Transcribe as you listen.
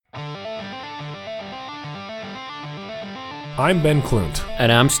I'm Ben Klunt.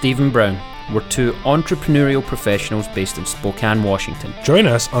 And I'm Stephen Brown. We're two entrepreneurial professionals based in Spokane, Washington. Join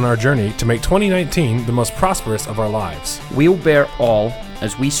us on our journey to make 2019 the most prosperous of our lives. We'll bear all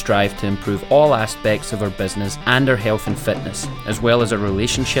as we strive to improve all aspects of our business and our health and fitness, as well as our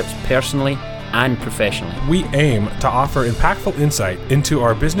relationships personally and professionally. We aim to offer impactful insight into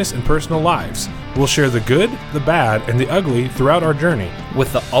our business and personal lives. We'll share the good, the bad, and the ugly throughout our journey,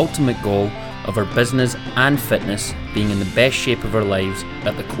 with the ultimate goal of our business and fitness being in the best shape of our lives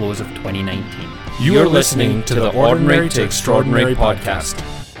at the close of 2019. You're listening to the Ordinary to Extraordinary podcast.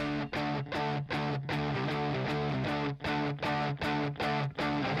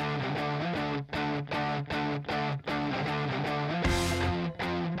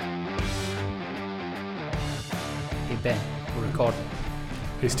 Hey Ben, we're recording.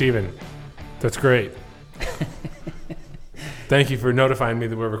 Hey Stephen, that's great. Thank you for notifying me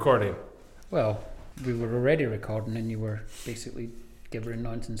that we're recording. Well, we were already recording and you were basically gibbering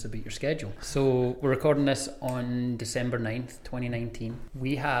nonsense about your schedule. So we're recording this on December 9th, 2019.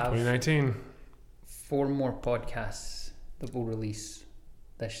 We have 2019. 4 more podcasts that we'll release.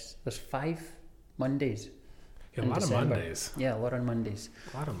 There's 5 Mondays. Yeah, a lot of Mondays. Yeah, a lot of Mondays.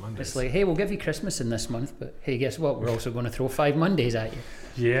 A lot of Mondays. It's like, hey, we'll give you Christmas in this month, but hey, guess what? We're also going to throw 5 Mondays at you.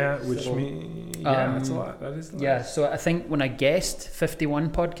 Yeah, which means that's a lot. That is a lot. Yeah, so I think when I guessed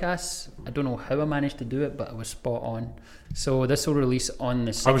 51 podcasts, I don't know how I managed to do it, but I was spot on. So this will release on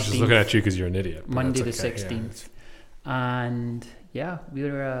the 16th. I was just looking at you because you're an idiot. Monday the 16th. Yeah, and yeah,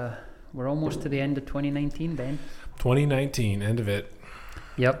 we're almost to the end of 2019, Ben. 2019, end of it.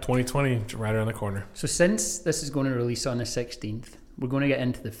 Yep. 2020, right around the corner. So since this is going to release on the 16th, we're going to get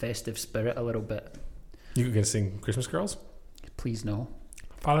into the festive spirit a little bit. You going to sing Christmas carols? Please no.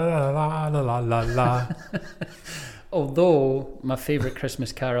 La la la la la la. Although my favourite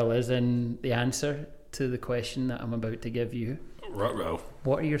Christmas carol is in the answer to the question that I'm about to give you. Ruh-roh.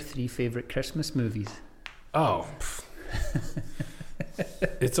 What are your 3 favourite Christmas movies? Oh.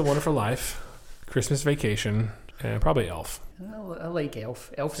 It's a Wonderful Life, Christmas Vacation, and probably Elf. I like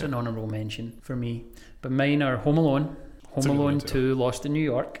Elf. Elf's an honourable mention for me. But mine are Home Alone, Home Alone 2, Lost in New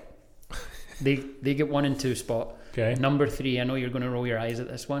York. They get 1 and 2 spot. Okay. Number 3, I know you're going to roll your eyes at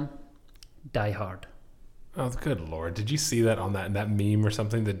this one. Die Hard. Oh, good Lord. Did you see that on that meme or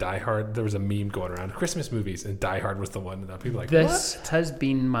something? The Die Hard, there was a meme going around. Christmas movies, and Die Hard was the one that people were like, this what? Has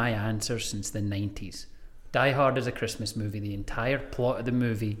been my answer since the 90s. Die Hard is a Christmas movie. The entire plot of the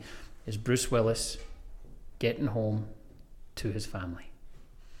movie is Bruce Willis getting home to his family.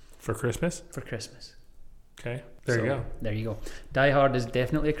 For Christmas? For Christmas. Okay. There you go. There you go. Die Hard is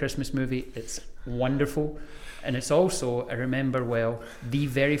definitely a Christmas movie. It's wonderful. And it's also, I remember well, the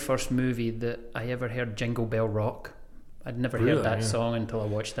very first movie that I ever heard Jingle Bell Rock. I'd never heard that song until I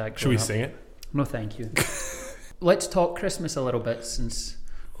watched that. Should we sing it? No, thank you. Let's talk Christmas a little bit since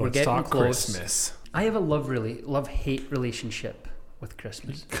we're getting close. Let's talk Christmas. I have a love-hate relationship with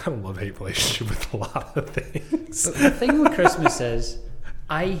Christmas. You got a love-hate relationship with a lot of things. But the thing with Christmas is,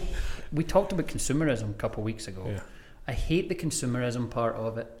 we talked about consumerism a couple of weeks ago. Yeah. I hate the consumerism part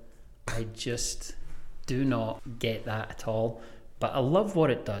of it. I just do not get that at all. But I love what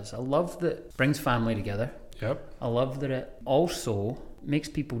it does. I love that it brings family together. Yep. I love that it also makes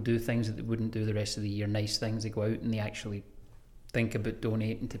people do things that they wouldn't do the rest of the year. Nice things. They go out and they actually think about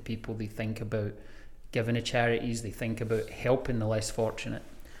donating to people. They think about giving to charities. They think about helping the less fortunate.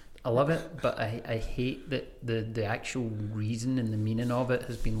 I love it, but I hate that the actual reason and the meaning of it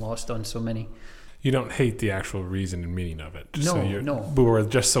has been lost on so many. You don't hate the actual reason and meaning of it. No. But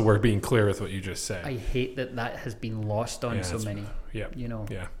we're being clear with what you just said. I hate that has been lost on so many. Yeah. You know.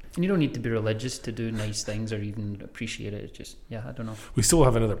 Yeah. And you don't need to be religious to do nice things or even appreciate it. It's just, I don't know. We still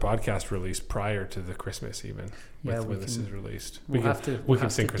have another podcast released prior to the Christmas even. When this is released. We can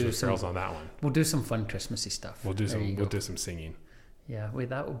sing Christmas carols on that one. We'll do some fun Christmassy stuff. We'll do some singing. Yeah, wait,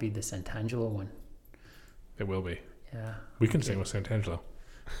 that would be the Sant'Angelo one. It will be. Yeah. We can sing with Sant'Angelo.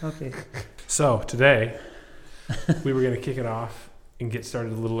 Okay. So today, we were going to kick it off and get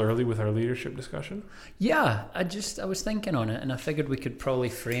started a little early with our leadership discussion. Yeah, I was thinking on it, and I figured we could probably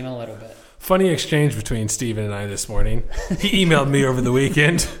frame a little bit. Funny exchange between Stephen and I this morning. He emailed me over the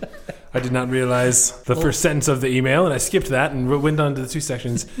weekend. I did not realize the first sentence of the email, and I skipped that and went on to the 2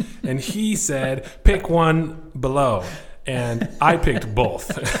 sections. And he said, pick one below. And I picked both.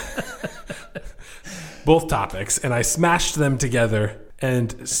 Both topics, and I smashed them together,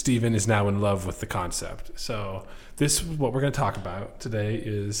 and Stephen is now in love with the concept. So what we're going to talk about today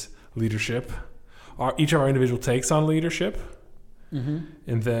is leadership, each of our individual takes on leadership, and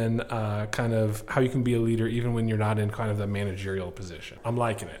then kind of how you can be a leader even when you're not in kind of the managerial position. I'm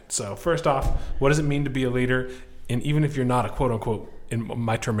liking it. So first off, what does it mean to be a leader And even if you're not a quote unquote, in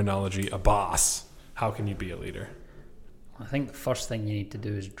my terminology, a boss, how can you be a leader? I think the first thing you need to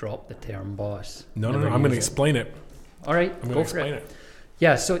do is drop the term boss. No. I'm going to explain it. All right, I'm going to explain it.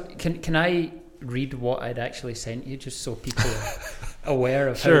 Yeah, so can I read what I'd actually sent you just so people are aware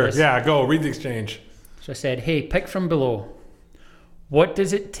of how this... Sure, yeah, go. Read the exchange. So I said, hey, pick from below. What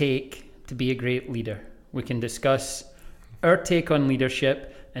does it take to be a great leader? We can discuss our take on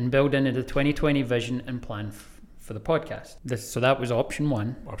leadership and build into the 2020 vision and plan for the podcast. So that was option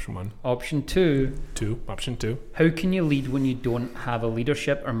 1. Option 1. Option 2. Option 2. How can you lead when you don't have a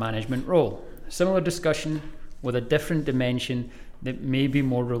leadership or management role? Similar discussion with a different dimension that may be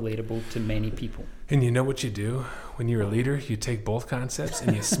more relatable to many people. And you know what you do when you're a leader? You take both concepts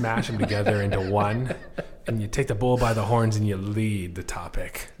and you smash them together into one, and you take the bull by the horns and you lead the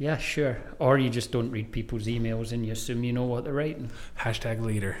topic. Yeah, sure. Or you just don't read people's emails and you assume you know what they're writing.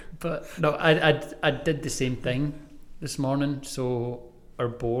 #leader. But no, I did the same thing this morning. So our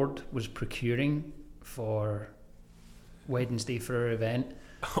board was procuring for Wednesday for our event.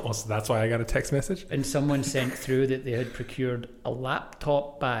 Oh, so that's why I got a text message? And someone sent through that they had procured a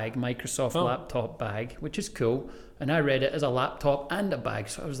laptop bag, Microsoft laptop bag, which is cool. And I read it as a laptop and a bag.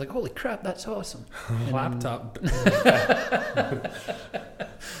 So I was like, holy crap, that's awesome. Laptop.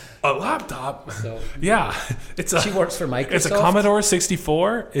 A laptop? So, yeah. she works for Microsoft. It's a Commodore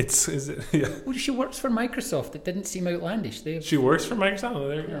 64. Yeah. Well, she works for Microsoft. It didn't seem outlandish. She works for Microsoft? Oh,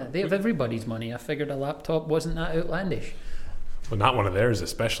 there you yeah, go. they have everybody's money. I figured a laptop wasn't that outlandish. Well, not one of theirs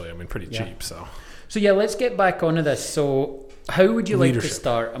especially. I mean, pretty cheap, so. So yeah, let's get back onto this. So how would you like Leadership. to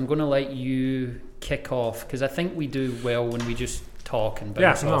start? I'm going to let you kick off because I think we do well when we just talk and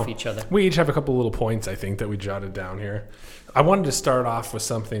bounce off each other. We each have a couple little points, I think, that we jotted down here. I wanted to start off with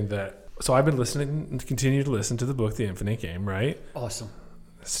something that... So I've been listening and continue to listen to the book, The Infinite Game, right? Awesome.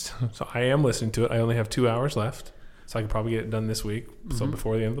 So I am listening to it. I only have 2 hours left, so I can probably get it done this week, so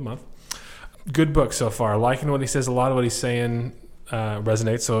before the end of the month. Good book so far. Liking what he says. A lot of what he's saying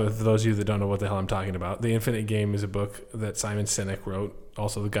resonates. So for those of you that don't know what the hell I'm talking about, The Infinite Game is a book that Simon Sinek wrote.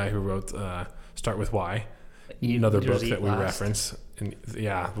 Also the guy who wrote Start With Why. Another book that we reference. And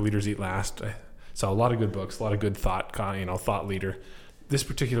yeah, Leaders Eat Last. So a lot of good books, a lot of good thought leader. This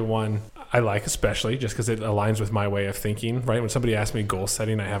particular one I like especially just because it aligns with my way of thinking, right? When somebody asks me goal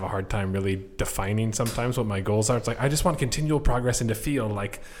setting, I have a hard time really defining sometimes what my goals are. It's like, I just want continual progress and to feel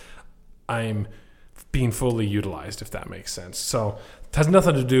like I'm being fully utilized, if that makes sense. So it has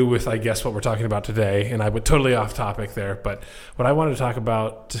nothing to do with, I guess, what we're talking about today. And I went totally off topic there. But what I wanted to talk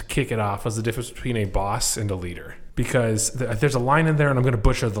about to kick it off was the difference between a boss and a leader. Because there's a line in there, and I'm going to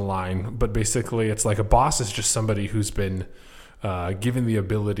butcher the line, but basically it's like a boss is just somebody who's been given the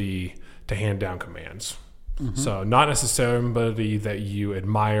ability to hand down commands. So not necessarily somebody that you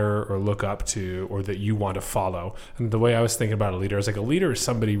admire or look up to or that you want to follow. And the way I was thinking about a leader is like a leader is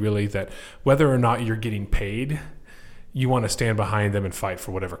somebody really that whether or not you're getting paid, you want to stand behind them and fight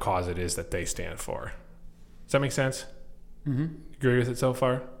for whatever cause it is that they stand for. Does that make sense? Agree with it so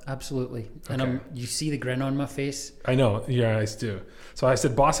far? Absolutely. Okay. And you see the grin on my face. I know. Your eyes do. So I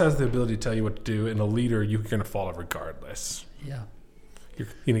said boss has the ability to tell you what to do, and a leader, you're going to follow regardless. Yeah. You're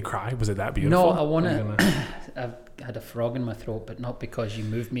going to cry? Was it that beautiful? No, I want to... I've had a frog in my throat, but not because you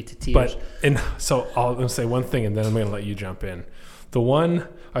moved me to tears. So I'll say one thing, and then I'm going to let you jump in. The one,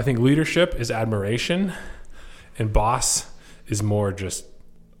 I think leadership is admiration, and boss is more just...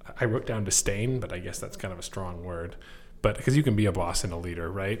 I wrote down disdain, but I guess that's kind of a strong word. But because you can be a boss and a leader,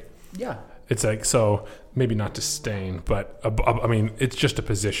 right? Yeah. It's like, so maybe not disdain, but I mean, it's just a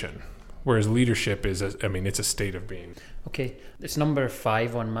position. Whereas leadership is, it's a state of being. Okay. It's number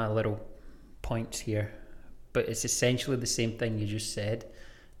 5 on my little points here, but it's essentially the same thing you just said,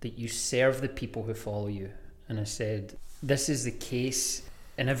 that you serve the people who follow you. And I said, this is the case,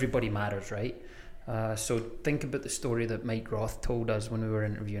 and everybody matters, right? So think about the story that Mike Roth told us when we were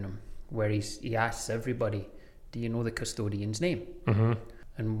interviewing him, where he asks everybody, do you know the custodian's name?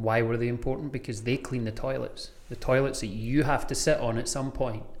 And why were they important? Because they clean the toilets that you have to sit on at some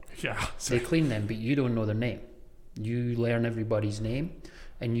point. Yeah. They clean them, but you don't know their name. You learn everybody's name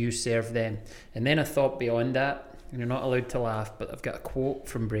and you serve them. And then I thought beyond that, and you're not allowed to laugh, but I've got a quote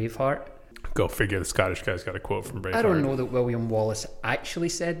from Braveheart. Go figure, the Scottish guy's got a quote from Braveheart. I don't know that William Wallace actually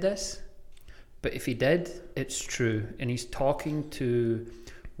said this, but if he did, it's true. And he's talking to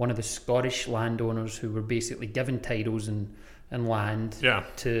one of the Scottish landowners who were basically given titles and land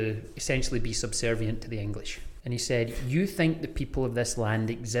to essentially be subservient to the English. And he said, you think the people of this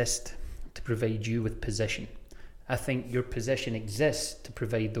land exist to provide you with position. I think your position exists to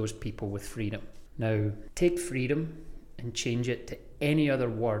provide those people with freedom. Now, take freedom and change it to any other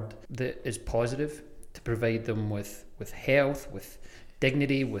word that is positive, to provide them with health, with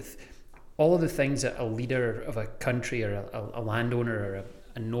dignity, with all of the things that a leader of a country or a landowner or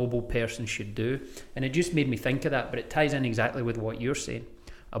a noble person should do. And it just made me think of that, but it ties in exactly with what you're saying.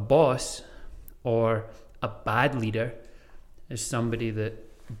 A boss or a bad leader is somebody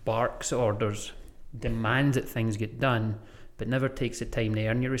that barks orders, demands that things get done, but never takes the time to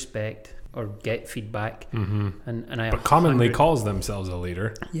earn your respect or get feedback. And I but commonly calls themselves a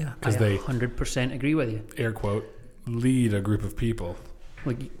leader. Yeah, because I they 100% agree with you. Air quote, lead a group of people.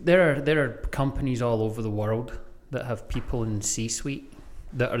 Like there are companies all over the world that have people in C-suite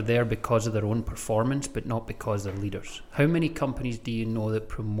that are there because of their own performance, but not because they're leaders. How many companies do you know that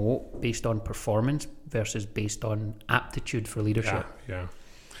promote based on performance versus based on aptitude for leadership? Yeah.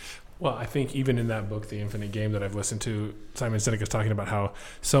 Well, I think even in that book, The Infinite Game, that I've listened to, Simon Sinek is talking about how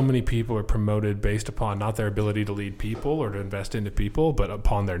so many people are promoted based upon not their ability to lead people or to invest into people, but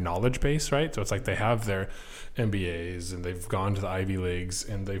upon their knowledge base, right? So it's like they have their MBAs and they've gone to the Ivy Leagues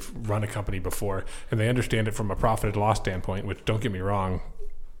and they've run a company before and they understand it from a profit and loss standpoint, which, don't get me wrong,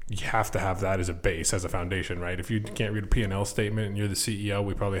 you have to have that as a base, as a foundation, right? If you can't read a P&L statement and you're the CEO,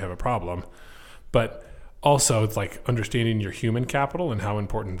 we probably have a problem. But also, it's like understanding your human capital and how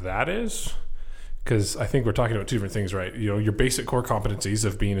important that is. Because I think we're talking about two different things, right? You know, your basic core competencies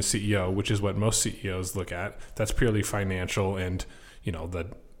of being a CEO, which is what most CEOs look at. That's purely financial and, you know,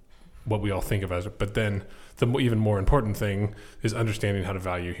 what we all think of as it. But then the even more important thing is understanding how to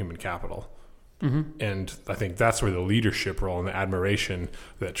value human capital. And I think that's where the leadership role and the admiration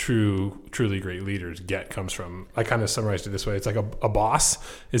that truly great leaders get comes from. I kind of summarized it this way. It's like a boss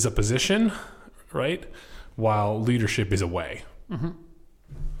is a position, right? While leadership is a way.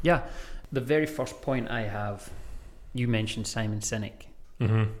 Yeah. The very first point I have, you mentioned Simon Sinek.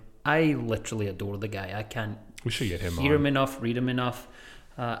 I literally adore the guy. I can't We should get him hear on. him enough, read him enough.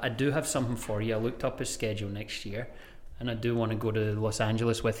 I do have something for you. I looked up his schedule next year, and I do want to go to Los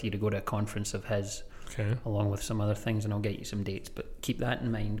Angeles with you to go to a conference of his, along with some other things, and I'll get you some dates. But keep that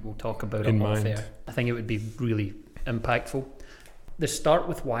in mind. We'll talk about it off air. I think it would be really impactful. The start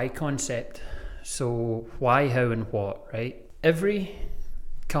with why concept. So why, how, and what, right? Every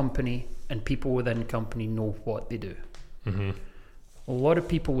company and people within company know what they do. A lot of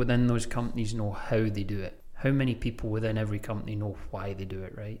people within those companies know how they do it. How many people within every company know why they do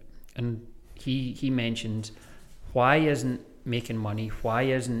it, right? And he mentions why isn't making money, why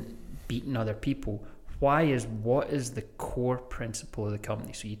isn't beating other people, what is the core principle of the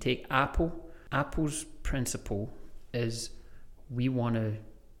company. So you take Apple's principle is we want to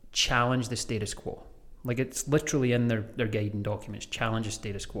challenge the status quo. Like, it's literally in their guiding documents, challenge the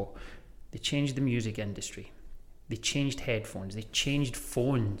status quo. They changed the music industry. They changed headphones. They changed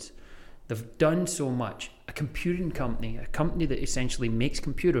phones. They've done so much. A computing company, a company that essentially makes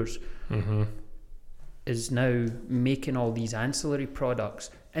computers, is now making all these ancillary products,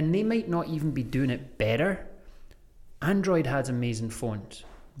 and they might not even be doing it better. Android has amazing phones.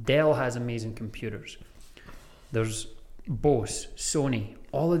 Dell has amazing computers. There's Bose, Sony,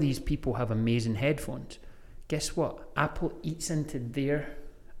 all of these people have amazing headphones. Guess what? Apple eats into their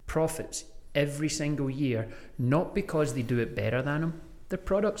profits every single year, not because they do it better than them. Their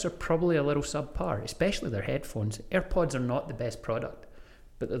products are probably a little subpar, especially their headphones. AirPods are not the best product,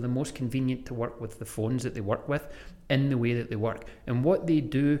 but they're the most convenient to work with the phones that they work with in the way that they work. And what they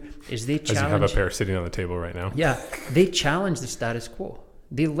do is they challenge... As you have a pair sitting on the table right now. Yeah, they challenge the status quo.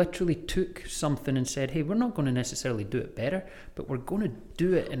 They literally took something and said, hey, we're not going to necessarily do it better, but we're going to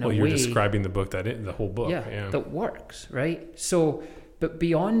do it in a way... Well, you're describing the book, the whole book. Yeah, that works, right? So, but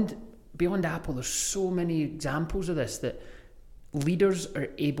beyond Apple, there's so many examples of this that leaders are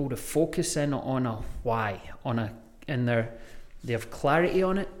able to focus in on a why, and they have clarity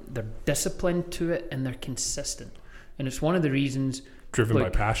on it, they're disciplined to it, and they're consistent. And it's one of the reasons... Driven by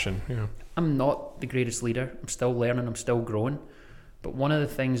passion, yeah. I'm not the greatest leader. I'm still learning, I'm still growing. But one of the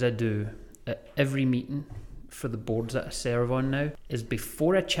things I do at every meeting for the boards that I serve on now is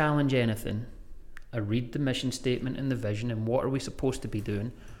before I challenge anything, I read the mission statement and the vision and what are we supposed to be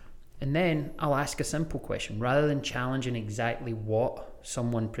doing. And then I'll ask a simple question. Rather than challenging exactly what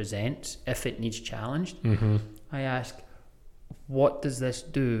someone presents, if it needs challenged, I ask, what does this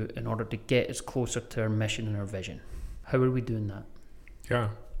do in order to get us closer to our mission and our vision? How are we doing that? Yeah.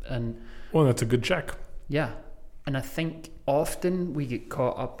 And well, that's a good check. Yeah. And I think often we get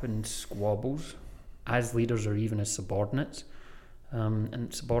caught up in squabbles as leaders or even as subordinates.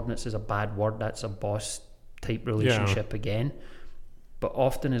 And subordinates is a bad word. That's a boss type relationship again. But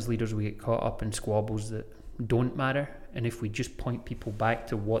often as leaders we get caught up in squabbles that don't matter. And if we just point people back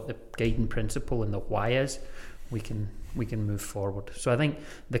to what the guiding principle and the why is, we can move forward. So I think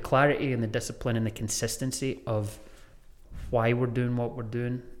the clarity and the discipline and the consistency of why we're doing what we're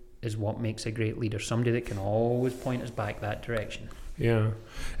doing is what makes a great leader. Somebody that can always point us back that direction. Yeah.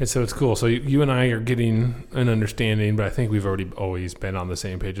 And so it's cool. So you and I are getting an understanding, but I think we've always been on the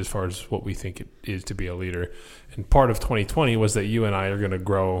same page as far as what we think it is to be a leader. And part of 2020 was that you and I are going to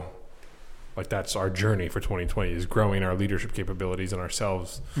grow. Like that's our journey for 2020 is growing our leadership capabilities and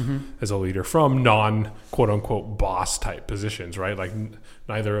ourselves as a leader from non-quote unquote boss type positions, right? Like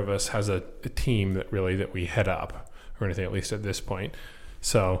neither of us has a team that we head up or anything, at least at this point.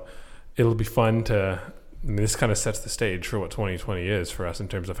 So it'll be fun this kind of sets the stage for what 2020 is for us in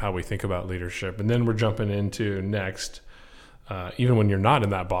terms of how we think about leadership. And then we're jumping into next, even when you're not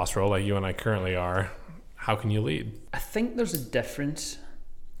in that boss role, like you and I currently are, how can you lead? I think there's a difference.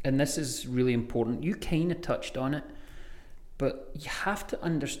 And this is really important. You kind of touched on it, but you have to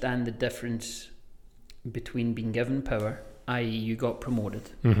understand the difference between being given power, i.e. you got promoted,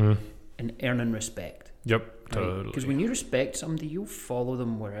 and earning respect. Yep, totally. Because when you respect somebody, you'll follow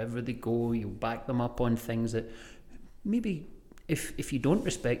them wherever they go. You'll back them up on things that maybe if you don't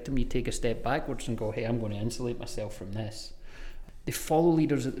respect them, you take a step backwards and go, hey, I'm going to insulate myself from this. They follow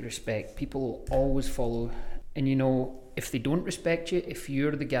leaders that they respect. People will always follow. And if they don't respect you, if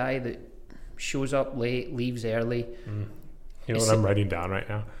you're the guy that shows up late, leaves early. You know what I'm writing down right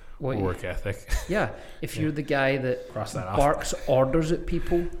now? What, work ethic. Yeah. If you're the guy that barks orders at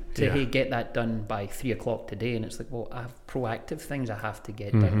people to, hey, get that done by 3:00 today. And it's like, well, I have proactive things I have to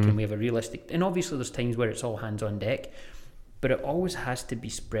get done. Can we have a realistic... And obviously there's times where it's all hands on deck, but it always has to be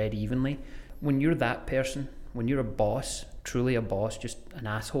spread evenly. When you're that person, when you're a boss, truly a boss, just an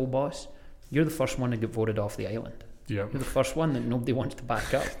asshole boss, you're the first one to get voted off the island. Yeah. You're the first one that nobody wants to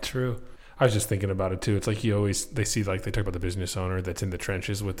back up. True. I was just thinking about it too. It's like they see, like they talk about the business owner that's in the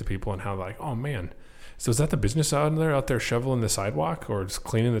trenches with the people and how like, oh man, so is that the business owner out there shoveling the sidewalk or just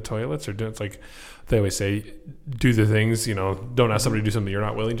cleaning the toilets or doing, it's like they always say, do the things, don't ask somebody to do something you're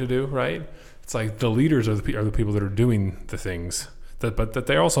not willing to do, right? It's like the leaders are the people that are doing the things but that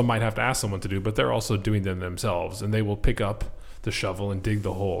they also might have to ask someone to do, but they're also doing them themselves, and they will pick up the shovel and dig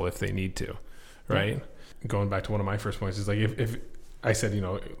the hole if they need to, right? Yeah. Going back to one of my first points is like if I said,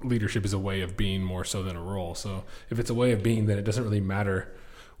 leadership is a way of being more so than a role. So if it's a way of being, then it doesn't really matter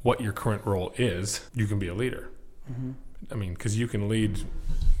what your current role is. You can be a leader. I mean, because you can lead.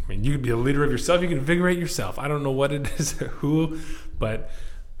 I mean, you can be a leader of yourself. You can invigorate yourself. I don't know what it is or who, but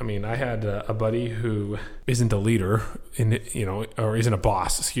I mean, I had a buddy who isn't a leader or isn't a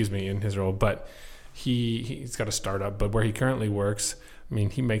boss, in his role, but he's got a startup. But where he currently works, I mean,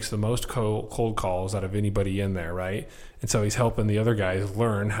 he makes the most cold calls out of anybody in there, right? And so he's helping the other guys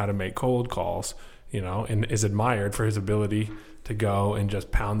learn how to make cold calls, and is admired for his ability to go and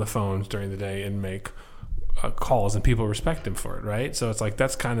just pound the phones during the day and make calls, and people respect him for it, right? So it's like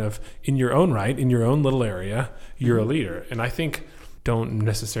that's kind of in your own right, in your own little area, you're a leader. And I think don't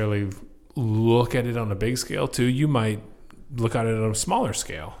necessarily look at it on a big scale too. You might look at it on a smaller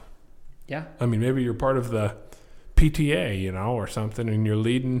scale. Yeah. I mean, maybe you're part of the PTA, or something, and you're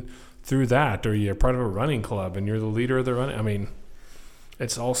leading through that, or you're part of a running club and you're the leader of the running. I mean,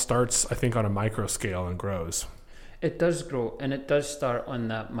 it all starts, I think, on a micro scale and grows. It does grow, and it does start on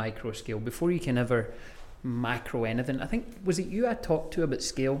that micro scale before you can ever macro anything. I think, was it you I talked to about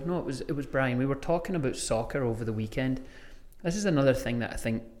scale? No, it was Brian. We were talking about soccer over the weekend. This is another thing that I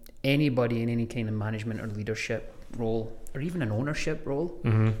think anybody in any kind of management or leadership role, or even an ownership role,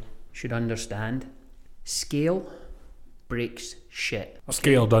 should understand. Scale breaks shit. Okay?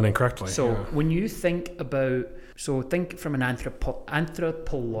 Scale done incorrectly. So when you think about, think from an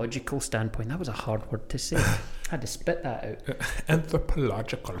anthropological standpoint. That was a hard word to say. I had to spit that out.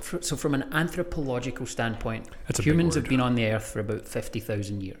 Anthropological. So from an anthropological standpoint, humans have been on the earth for about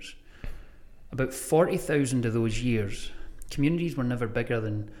 50,000 years. About 40,000 of those years, communities were never bigger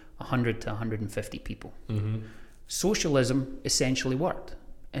than 100 to 150 people. Socialism essentially worked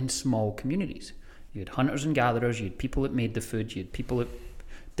in small communities. You had hunters and gatherers, you had people that made the food, you had people that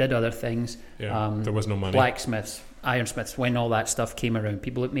did other things. Yeah, there was no money. Blacksmiths, ironsmiths, when all that stuff came around,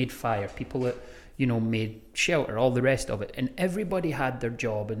 people that made fire, people that, made shelter, all the rest of it. And everybody had their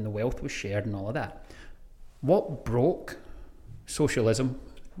job and the wealth was shared and all of that. What broke socialism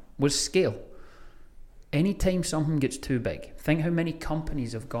was scale. Anytime something gets too big, think how many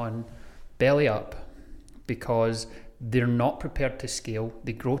companies have gone belly up because they're not prepared to scale.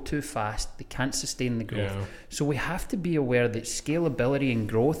 They grow too fast. They can't sustain the growth. Yeah. So we have to be aware that scalability and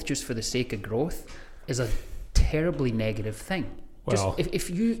growth just for the sake of growth is a terribly negative thing. Well, just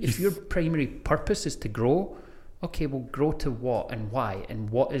if your primary purpose is to grow, okay, well, grow to what and why, and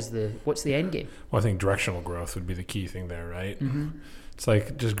what's the end game? Well, I think directional growth would be the key thing there, right? Mm-hmm. It's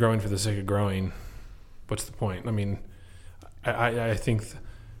like just growing for the sake of growing. What's the point? I mean, I think,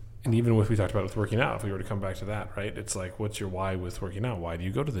 and even if we talked about with working out, if we were to come back to that, right? It's like, what's your why with working out? Why do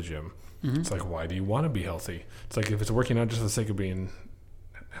you go to the gym? Mm-hmm. It's like, why do you want to be healthy? It's like, if it's working out just for the sake of being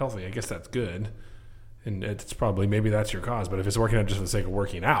healthy, I guess that's good. And it's probably, maybe that's your cause. But if it's working out just for the sake of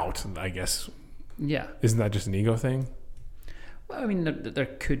working out, I guess, yeah. Isn't that just an ego thing? Well, I mean, there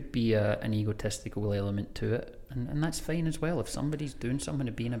could be an egotistical element to it. And that's fine as well. If somebody's doing something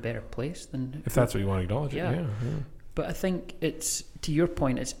to be in a better place, then... If that's what you want to acknowledge, yeah. But I think it's, to your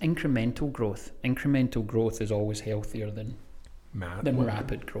point, it's incremental growth. Incremental growth is always healthier than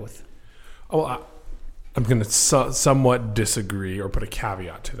rapid growth. Oh, I'm going to somewhat disagree or put a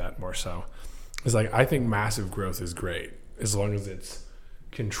caveat to that more so. It's like, I think massive growth is great as long as it's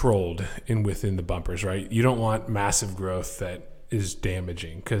controlled within the bumpers, right? You don't want massive growth that is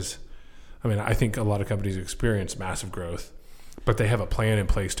damaging because... I mean, I think a lot of companies experience massive growth, but they have a plan in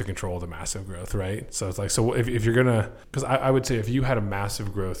place to control the massive growth, right? So it's like, so if you're going to, because I would say if you had a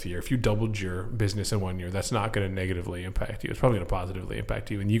massive growth year, if you doubled your business in 1 year, that's not going to negatively impact you. It's probably going to positively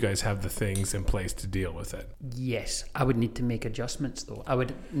impact you. And you guys have the things in place to deal with it. Yes. I would need to make adjustments though. I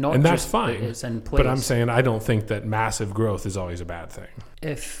would not and that's just fine. It's in place. But I'm saying I don't think that massive growth is always a bad thing.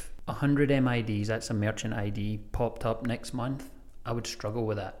 If 100 MIDs, that's a merchant ID, popped up next month, I would struggle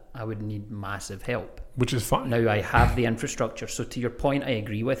with that. I would need massive help. Which is fine. Now I have the infrastructure. So to your point, I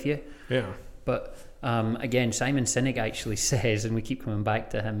agree with you. Yeah. But again, Simon Sinek actually says, and we keep coming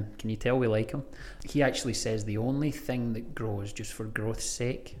back to him, can you tell we like him? He actually says the only thing that grows just for growth's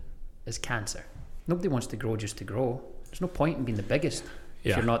sake is cancer. Nobody wants to grow just to grow. There's no point in being the biggest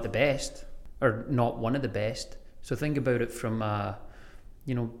if you're not the best or not one of the best. So think about it from,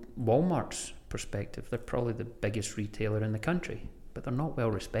 Walmart's perspective. They're probably the biggest retailer in the country, but they're not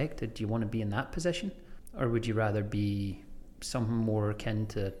well respected. Do you want to be in that position, or would you rather be something more akin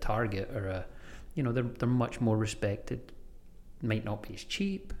to Target or they're much more respected, might not be as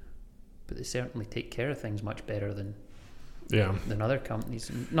cheap, but they certainly take care of things much better than other companies.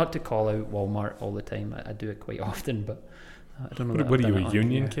 And not to call out Walmart all the time, I do it quite often, but I don't know. What are you, a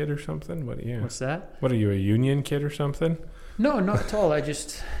union kid or something? What's that? What are you, a union kid or something? No, not at all. I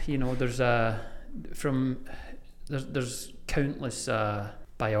just, there's countless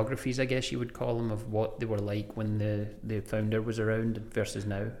biographies, I guess you would call them, of what they were like when the founder was around versus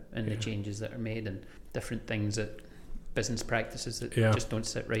now, and the changes that are made and different things business practices that just don't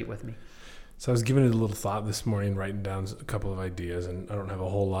sit right with me. So I was giving it a little thought this morning, writing down a couple of ideas, and I don't have a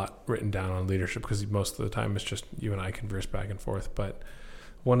whole lot written down on leadership because most of the time it's just you and I converse back and forth. But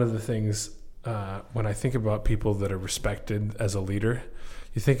one of the things when I think about people that are respected as a leader,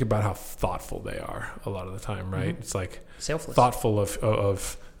 you think about how thoughtful they are a lot of the time, right? Mm-hmm. It's like selfless, thoughtful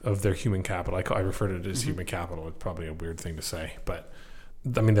of their human capital. I refer to it as human capital. It's probably a weird thing to say, but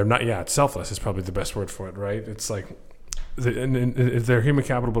I mean, they're not. Yeah, it's selfless is probably the best word for it, right? It's like and they're human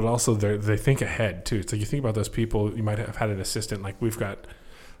capital, but also they think ahead too. It's like you think about those people. You might have had an assistant, like we've got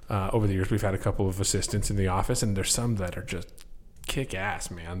over the years. We've had a couple of assistants in the office, and there's some that are just kick ass,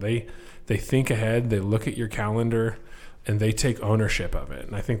 man. They think ahead. They look at your calendar, and they take ownership of it.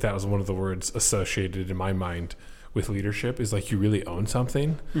 And I think that was one of the words associated in my mind with leadership is like you really own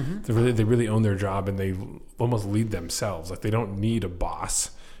something. Mm-hmm. They really own their job, and they almost lead themselves. Like they don't need a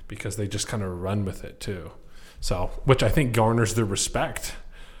boss because they just kind of run with it too. So, which I think garners the respect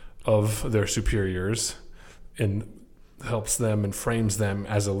of their superiors and helps them and frames them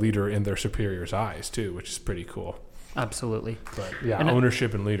as a leader in their superiors' eyes too, which is pretty cool. Absolutely. But yeah,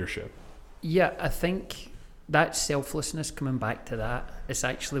 ownership and leadership. Yeah, I think that selflessness, coming back to that, is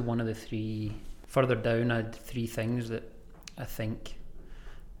actually one of the three. Further down, I had three things that I think,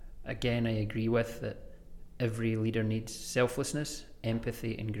 again, I agree with, that every leader needs: selflessness,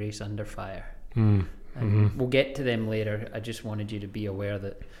 empathy, and grace under fire. And we'll get to them later. I just wanted you to be aware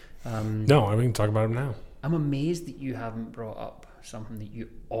that... no, we can talk about them now. I'm amazed that you haven't brought up something that you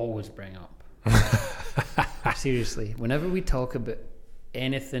always bring up. Seriously, whenever we talk about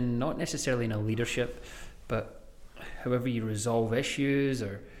anything, not necessarily in a leadership, but however you resolve issues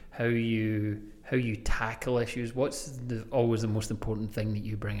or how you tackle issues, what's always the most important thing that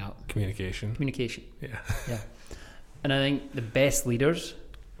you bring up? Communication. Yeah. And I think the best leaders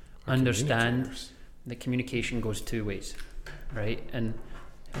understand that communication goes two ways, right? And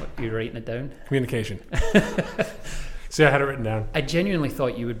you're writing it down? Communication. See, I had it written down. I genuinely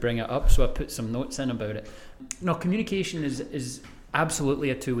thought you would bring it up, so I put some notes in about it. No, communication is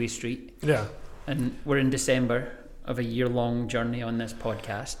absolutely a two-way street. Yeah. And we're in December of a year-long journey on this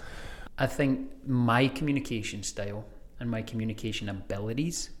podcast. I think my communication style and my communication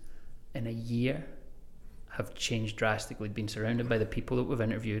abilities in a year have changed drastically. Been surrounded by the people that we've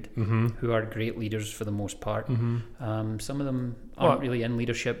interviewed, who are great leaders for the most part. Some of them aren't really in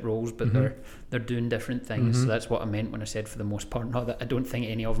leadership roles, but they're doing different things. So that's what I meant when I said for the most part. Not that I don't think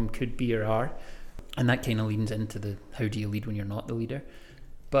any of them could be or are. And that kind of leans into the how do you lead when you're not the leader.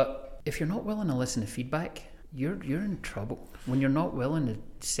 But if you're not willing to listen to feedback, you're in trouble. When you're not willing to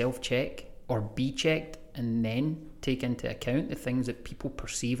self-check or be checked and then take into account the things that people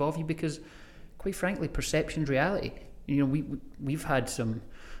perceive of you, because quite frankly, perception's reality. You know, we've had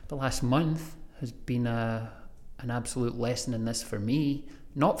the last month has been an absolute lesson in this for me,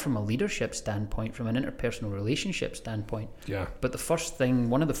 not from a leadership standpoint, from an interpersonal relationship standpoint. Yeah. But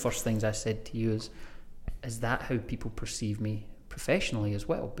one of the first things I said to you is that how people perceive me professionally as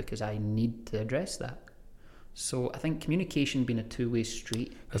well? Because I need to address that. So I think communication being a two-way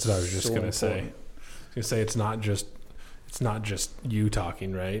street. That's what I was just going to say. I was going to say it's not just you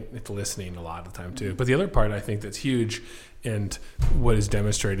talking, right? It's listening a lot of the time too. But the other part I think that's huge, and what is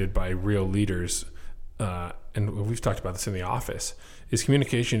demonstrated by real leaders, and we've talked about this in the office, is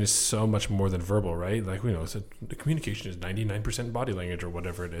communication is so much more than verbal, right? Like, you know, the communication is 99% body language or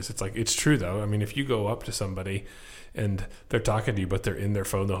whatever it is. It's like, it's true though. I mean, if you go up to somebody and they're talking to you, but they're in their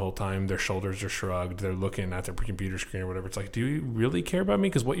phone the whole time, their shoulders are shrugged, they're looking at their computer screen or whatever, it's like, do you really care about me?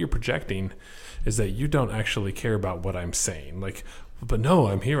 Because what you're projecting is that you don't actually care about what I'm saying. Like, but no,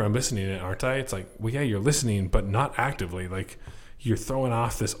 I'm here, I'm listening, aren't I? It's like, well, yeah, you're listening, but not actively. Like, you're throwing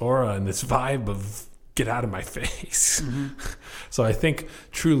off this aura and this vibe of get out of my face. So I think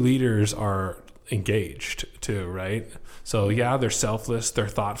true leaders are engaged too, right? So yeah, they're selfless, they're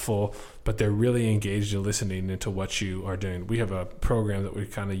thoughtful, but they're really engaged in listening into what you are doing. We have a program that we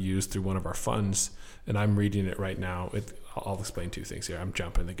kind of use through one of our funds, and I'm reading it right now. I'll explain two things here. I'm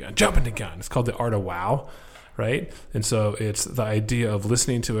jumping the gun. It's called The Art of Wow, right? And so it's the idea of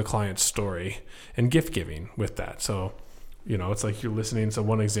listening to a client's story and gift giving with that. So, you know, it's like you're listening. So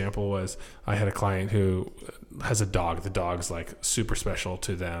one example was I had a client who has a dog. The dog's like super special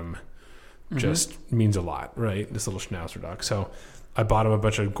to them, just means a lot, right? This little Schnauzer dog. So I bought him a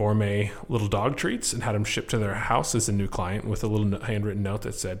bunch of gourmet little dog treats and had them shipped to their house as a new client with a little handwritten note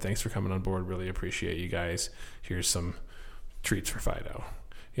that said, "Thanks for coming on board. Really appreciate you guys. Here's some treats for Fido,"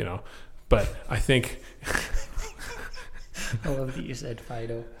 you know. But I think I love that you said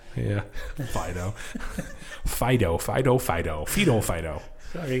Fido. Yeah, Fido. Fido. Sorry,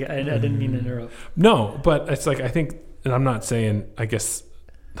 I didn't mean to interrupt. No, but it's like, I think, and I'm not saying, I guess,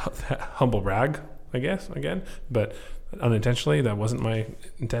 humble brag, I guess, again, but unintentionally, that wasn't my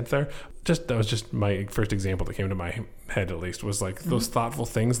intent there. That was just my first example that came to my head, at least, was like those thoughtful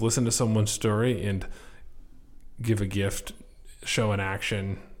things, listen to someone's story and give a gift, show an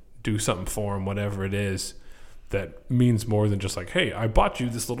action, do something for them, whatever it is. That means more than just like, hey, I bought you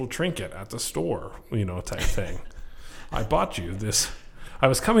this little trinket at the store, you know, type thing. I bought you this. I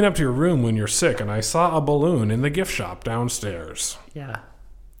was coming up to your room when you're sick and I saw a balloon in the gift shop downstairs. Yeah.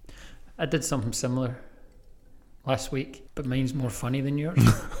 I did something similar last week, but mine's more funny than yours.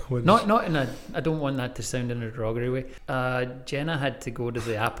 Not in I don't want that to sound in a derogatory way. Jenna had to go to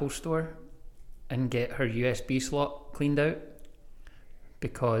the Apple store and get her USB slot cleaned out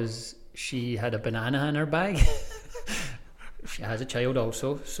because she had a banana in her bag. She has a child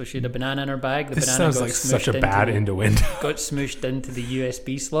also, so she had a banana in her bag. The this banana sounds like such a bad innuendo. Got smooshed into the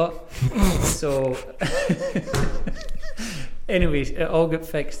USB slot. So anyways, it all got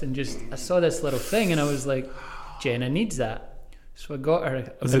fixed, and I saw this little thing and I was like, Jenna needs that. So I got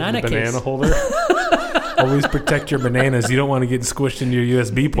her a banana case. Banana holder? Always protect your bananas. You don't want to get squished into your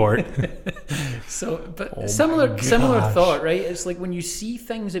USB port. So, but similar thought, right? It's like when you see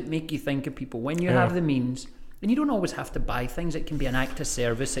things that make you think of people, when you have the means, and you don't always have to buy things. It can be an act of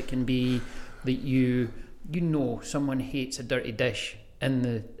service. It can be that you know someone hates a dirty dish in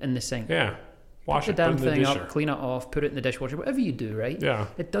the sink. Yeah. Wash Pick the damn thing up, disher. Clean it off, put it in the dishwasher, whatever you do, right? Yeah.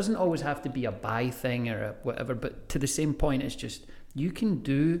 It doesn't always have to be a buy thing or a whatever, but to the same point, it's just you can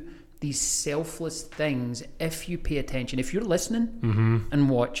do these selfless things if you pay attention. If you're listening and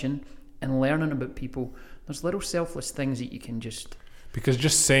watching and learning about people, there's little selfless things that you can just... Because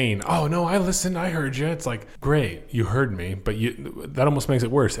just saying, oh, no, I listened, I heard you. It's like, great, you heard me, but that almost makes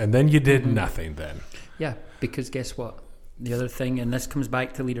it worse. And then you did nothing then. Yeah, because guess what? The other thing, and this comes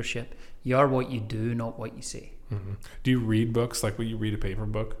back to leadership, you are what you do, not what you say. Do you read books? Like, will you read a paper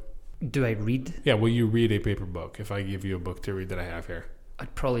book? Do I read? Yeah, will you read a paper book if I give you a book to read that I have here?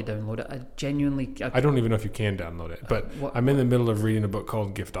 I'd probably download it. I don't even know if you can download it, but I'm in the middle of reading a book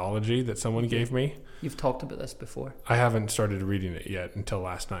called Giftology that someone gave me. You've talked about this before. I haven't started reading it yet until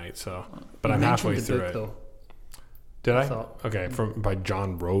last night, so but You I'm halfway mentioned the through book, it. though. Did I? thought. Okay, by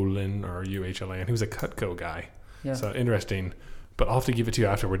John Rowland or UHLAN. He was a Cutco guy. Yeah. So interesting. But I'll have to give it to you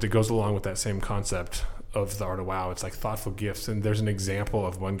afterwards. It goes along with that same concept of the art of wow. It's like thoughtful gifts. And there's an example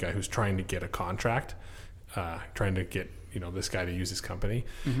of one guy who's trying to get a contract, trying to get, this guy to use his company.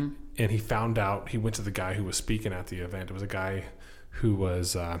 Mm-hmm. And he found out, he went to the guy who was speaking at the event. It was a guy who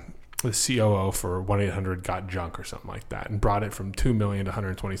was the COO for 1-800-GOT-JUNK or something like that, and brought it from $2 million to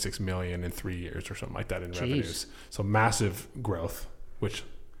 $126 million in 3 years or something like that in revenues. So massive growth, which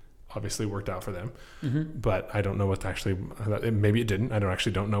obviously worked out for them. Mm-hmm. But I don't know what actually, maybe it didn't. I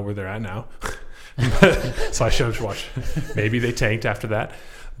don't know where they're at now. So I should watch. Maybe they tanked after that.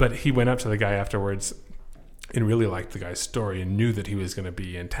 But he went up to the guy afterwards and really liked the guy's story and knew that he was going to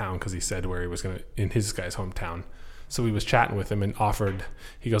be in town because he said where he was going to, in his guy's hometown. So he was chatting with him and offered,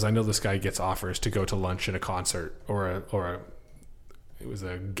 he goes, I know this guy gets offers to go to lunch at a concert or it was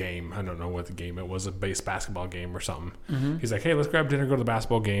a game. I don't know what the game it was, a base basketball game or something. Mm-hmm. He's like, hey, let's grab dinner, go to the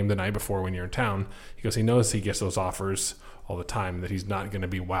basketball game the night before when you're in town. He goes, he knows he gets those offers all the time, that he's not going to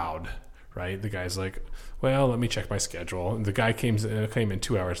be wowed, right? The guy's like, well, let me check my schedule. And the guy came in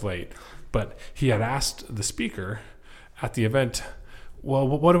 2 hours late. But he had asked the speaker at the event, well,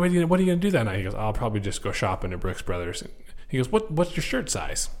 what are you going to do that night? He goes, I'll probably just go shopping at Brooks Brothers. He goes, what's your shirt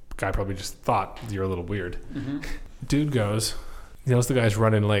size? Guy probably just thought you're a little weird. Mm-hmm. Dude goes, he knows the guy's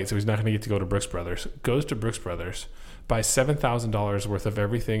running late, so he's not going to get to go to Brooks Brothers. Goes to Brooks Brothers, buys $7,000 worth of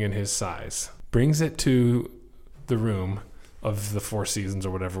everything in his size, brings it to the room of the Four Seasons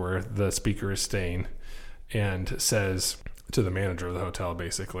or whatever where the speaker is staying, and says to the manager of the hotel,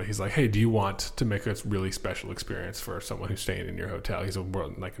 basically, he's like, hey, do you want to make a really special experience for someone who's staying in your hotel? He's a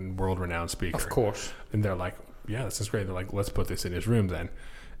world-renowned speaker. Of course. And they're like, yeah, this is great. They're like, let's put this in his room then.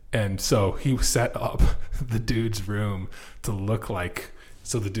 And so he set up the dude's room to look like,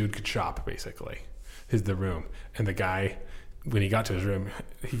 so the dude could shop, basically, the room. And the guy, when he got to his room,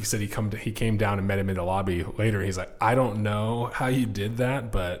 he said he came down and met him in the lobby later. He's like, I don't know how you did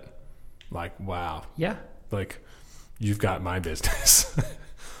that, but like, wow. Yeah. Like, you've got my business.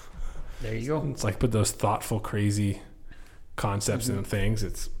 There you go. It's like, put those thoughtful, crazy concepts and things.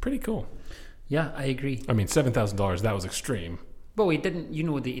 It's pretty cool. Yeah, I agree. I mean, $7,000, that was extreme. Well, he didn't. You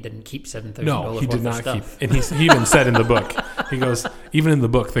know that he didn't keep $7,000. No, he did not keep. Stuff. And he even said in the book, he goes, even in the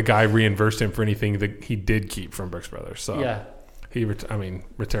book, the guy reimbursed him for anything that he did keep from Brooks Brothers. So yeah, he,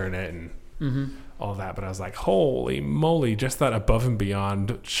 returned it and all that. But I was like, holy moly, just that above and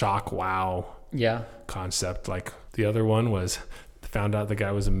beyond shock, wow, yeah, concept. Like the other one was, found out the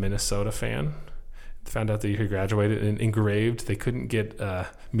guy was a Minnesota fan. Found out that he graduated and engraved. They couldn't get a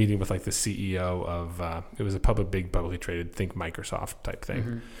meeting with like the CEO of, it was a big publicly traded, think Microsoft type thing.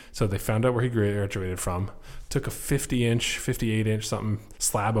 Mm-hmm. So they found out where he graduated from, took a 50-inch, 58-inch something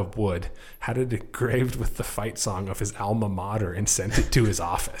slab of wood, had it engraved with the fight song of his alma mater and sent it to his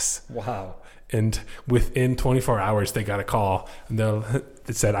office. Wow. And within 24 hours, they got a call and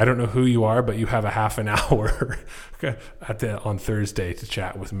it said, I don't know who you are, but you have a half an hour on Thursday to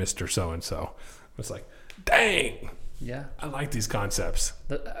chat with Mr. So-and-so. It's like, dang. Yeah. I like these concepts.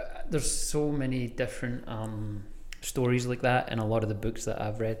 There's so many different stories like that in a lot of the books that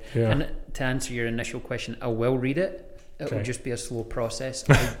I've read. Yeah. And to answer your initial question, I will read it. It will just be a slow process.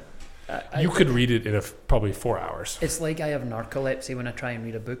 You could read it in probably 4 hours. It's like I have narcolepsy when I try and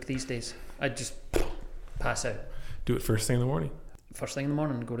read a book these days. I just pass out. Do it first thing in the morning. First thing in the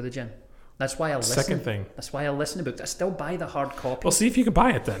morning, go to the gym. That's why I listen. Second thing. That's why I listen to books. I still buy the hard copy. Well, see if you can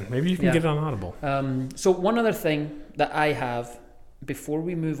buy it then. Maybe you can get it on Audible. So one other thing that I have, before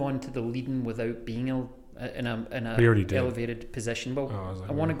we move on to the leading without being in a elevated position, well,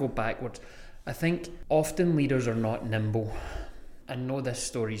 I want to go backwards. I think often leaders are not nimble. I know this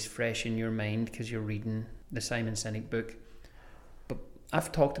story's fresh in your mind because you're reading the Simon Sinek book, but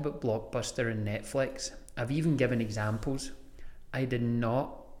I've talked about Blockbuster and Netflix. I've even given examples. I did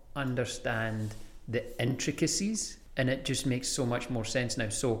not understand the intricacies, and it just makes so much more sense now.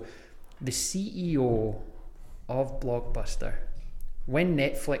 So the CEO of Blockbuster, when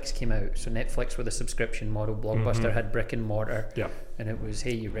Netflix came out, so Netflix with a subscription model, Blockbuster had brick and mortar, and it was,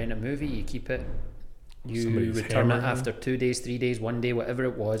 hey, you rent a movie, you keep it, you return it after 2 days, 3 days, 1 day, whatever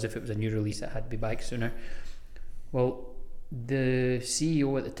it was. If it was a new release, it had to be back sooner. Well, the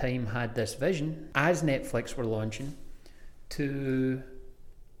CEO at the time had this vision, as Netflix were launching, to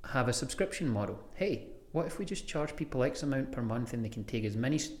have a subscription model. Hey, what if we just charge people X amount per month and they can take as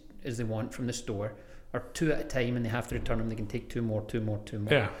many as they want from the store or 2 at a time, and they have to return them. They can take 2 more.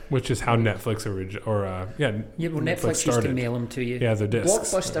 Yeah, which is how Netflix Netflix used to started. mail them to you. Yeah, the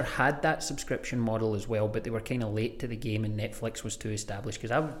discs. Blockbuster had that subscription model as well, but they were kind of late to the game, and Netflix was too established.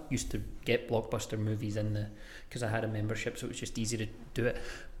 Because I used to get Blockbuster movies because I had a membership, so it was just easy to do it.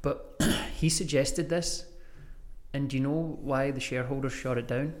 But he suggested this, and do you know why the shareholders shut it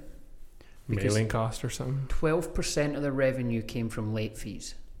down? Because mailing cost or something? 12% of their revenue came from late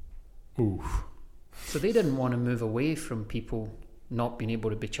fees. Oof. So they didn't want to move away from people not being able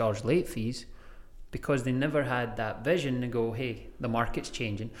to be charged late fees, because they never had that vision to go, hey, the market's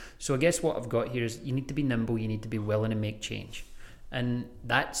changing. So I guess what I've got here is you need to be nimble, you need to be willing to make change. And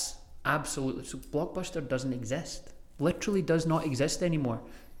that's absolutely... So Blockbuster doesn't exist. Literally does not exist anymore,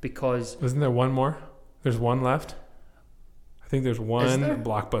 because... Isn't there one more? There's one left? I think there's one there?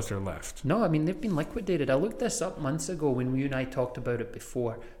 Blockbuster left. No, I mean, they've been liquidated. I looked this up months ago when you and I talked about it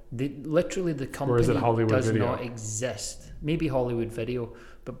before. Literally the company Or is it Hollywood does Video? not exist. Maybe Hollywood Video,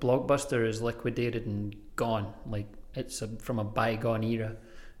 but Blockbuster is liquidated and gone. Like, it's from a bygone era.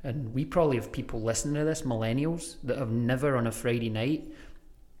 And we probably have people listening to this, millennials, that have never on a Friday night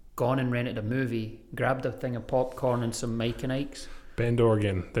gone and rented a movie, grabbed a thing of popcorn and some Mike and Ike's. Bend,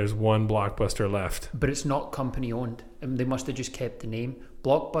 Oregon. There's one Blockbuster left. But it's not company owned. They must have just kept the name.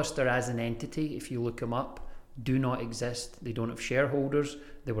 Blockbuster as an entity, if you look them up, do not exist. They don't have shareholders.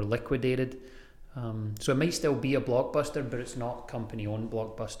 They were liquidated. So it might still be a Blockbuster, but it's not company owned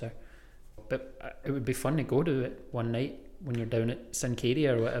Blockbuster. But it would be fun to go to it one night when you're down at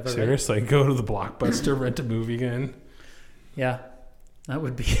Sincadia or whatever. Seriously, right? Go to the Blockbuster, rent a movie again. Yeah, that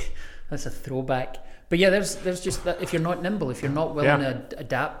would be... That's a throwback. But yeah, there's just that, if you're not nimble, if you're not willing to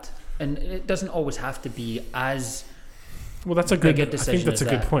adapt, and it doesn't always have to be as... Well, that's a good. I think that's a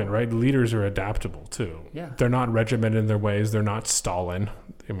good point, right? Leaders are adaptable too. Yeah, they're not regimented in their ways. They're not Stalin.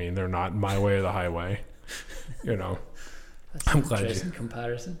 I mean, they're not my way or the highway. You know, that's an interesting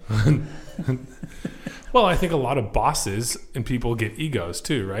comparison. Well, I think a lot of bosses and people get egos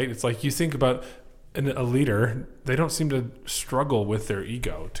too, right? It's like you think about a leader; they don't seem to struggle with their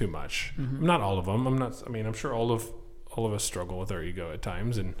ego too much. Mm-hmm. Not all of them. I'm sure all of us struggle with our ego at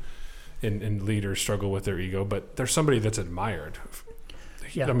times, and leaders struggle with their ego, but there's somebody that's admired.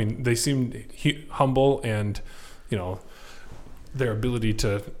 Yeah. I mean, they seem humble, and, you know, their ability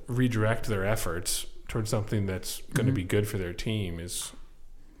to redirect their efforts towards something that's going to be good for their team is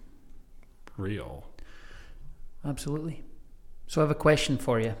real. Absolutely. So I have a question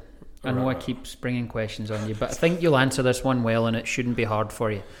for you. I know I keep springing questions on you, but I think you'll answer this one well, and it shouldn't be hard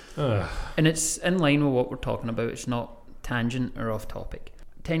for you. And it's in line with what we're talking about. It's not tangent or off topic.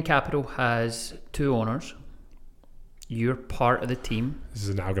 10 Capital has 2 owners. You're part of the team. This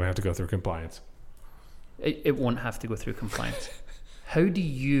is now going to have to go through compliance. It won't have to go through compliance. How do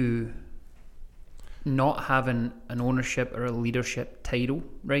you, not having an ownership or a leadership title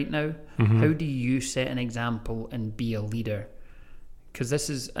right now, how do you set an example and be a leader? Because this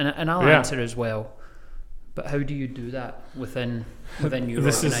is, and I'll answer as well, but how do you do that within your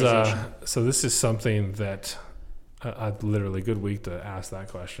organization? This is something that... literally good week to ask that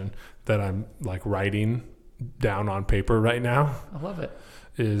question, that I'm like writing down on paper right now. I love it.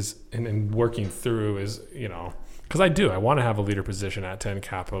 And working through is, you know, because I want to have a leader position at 10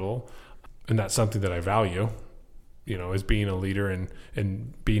 Capital, and that's something that I value, you know, is being a leader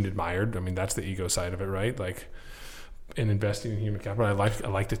and being admired. I mean, that's the ego side of it, right? Like, in investing in human capital, I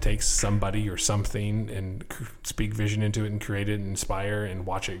like to take somebody or something and speak vision into it and create it and inspire and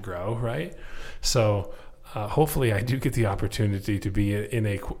watch it grow, right? So hopefully I do get the opportunity to be in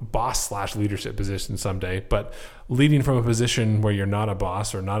a boss/leadership position someday, but leading from a position where you're not a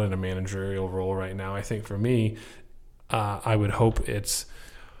boss or not in a managerial role right now, I think for me, I would hope it's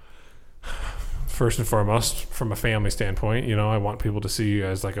first and foremost from a family standpoint. You know, I want people to see you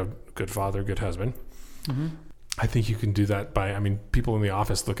as like a good father, good husband. Mm-hmm. I think you can do that people in the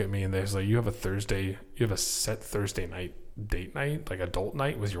office look at me and they're like, you have a set Thursday night date night, like adult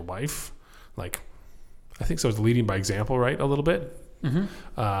night with your wife. Like, I think so. It's leading by example, right? A little bit. Mm-hmm.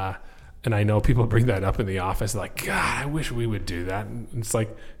 And I know people bring that up in the office, like, God, I wish we would do that. And it's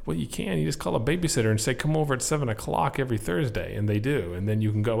like, well, you can. You just call a babysitter and say, come over at 7:00 every Thursday. And they do. And then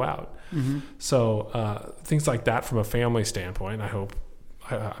you can go out. Mm-hmm. So things like that from a family standpoint, I hope.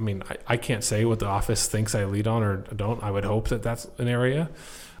 I can't say what the office thinks I lead on or don't. I would hope that that's an area.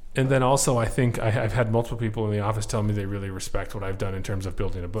 And then also, I think I've had multiple people in the office tell me they really respect what I've done in terms of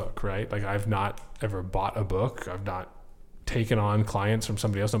building a book, right? Like, I've not ever bought a book. I've not taken on clients from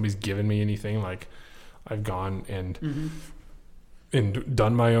somebody else. Nobody's given me anything. Like, I've gone and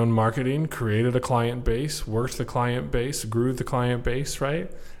done my own marketing, created a client base, worked the client base, grew the client base, right?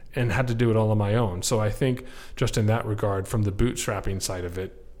 and had to do it all on my own. So I think just in that regard, from the bootstrapping side of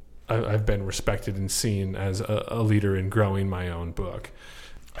it, I've been respected and seen as a leader in growing my own book.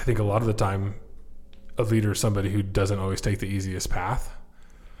 I think a lot of the time, a leader is somebody who doesn't always take the easiest path,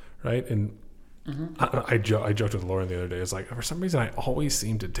 right? And I joked with Lauren the other day. It's like, for some reason, I always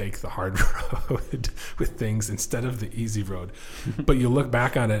seem to take the hard road with things instead of the easy road. But you look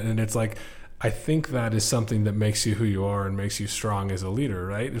back on it, and it's like, I think that is something that makes you who you are and makes you strong as a leader,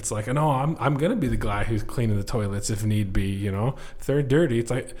 right? It's like, no, I'm going to be the guy who's cleaning the toilets if need be, you know? If they're dirty,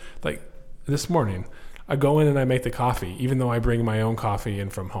 it's like this morning, I go in and I make the coffee, even though I bring my own coffee in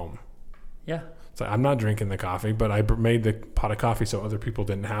from home. Yeah. It's like, I'm not drinking the coffee, but I made the pot of coffee so other people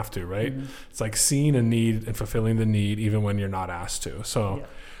didn't have to, right? It's like seeing a need and fulfilling the need even when you're not asked to. So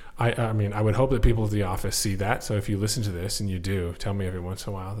I mean, I would hope that people at the office see that. So if you listen to this and you do, tell me every once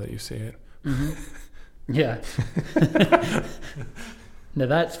in a while that you see it. Yeah. Now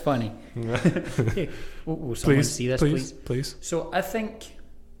that's funny. Hey, will someone see this, please? So I think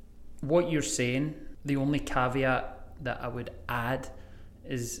what you're saying, the only caveat that I would add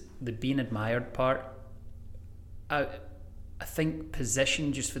is the being admired part. I think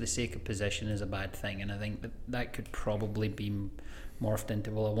position just for the sake of position is a bad thing, and I think that could probably be morphed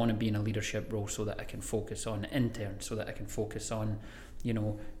into, well, I want to be in a leadership role so that I can focus on interns, so that I can focus on, you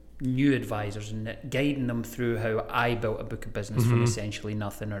know, new advisors and guiding them through how I built a book of business from essentially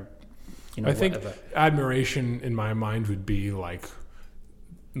nothing, or, you know, I think whatever. Admiration in my mind would be like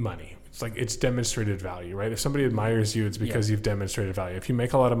money. It's like, it's demonstrated value, right? If somebody admires you, it's because you've demonstrated value. If you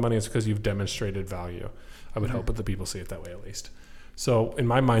make a lot of money, it's because you've demonstrated value. I would hope that the people see it that way, at least. So in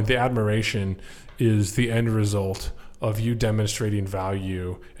my mind, the admiration is the end result of you demonstrating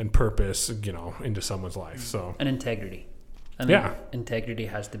value and purpose, you know, into someone's life. So, and integrity. I mean, integrity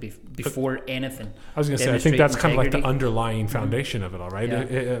has to be before anything. I was going to say, I think that's kind of like the underlying foundation of it all, right?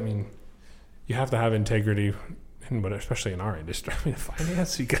 Yeah. I mean, you have to have integrity, but especially in our industry. I mean,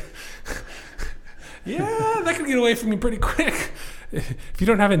 finance, you can, that can get away from you pretty quick. If you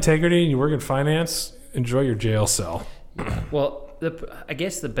don't have integrity and you work in finance, enjoy your jail cell. Yeah. Well, I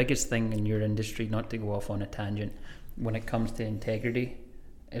guess the biggest thing in your industry, not to go off on a tangent, when it comes to integrity,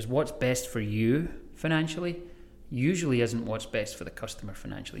 is what's best for you financially usually isn't what's best for the customer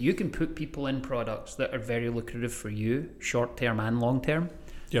financially. You can put people in products that are very lucrative for you, short term and long term.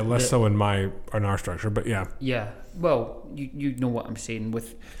 Yeah, less so in our structure, but yeah. Yeah, well, you know what I'm saying.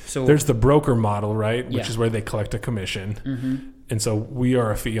 So there's the broker model, right, which is where they collect a commission, and so we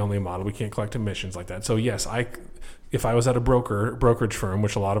are a fee only model. We can't collect commissions like that. So yes, if I was at a brokerage firm,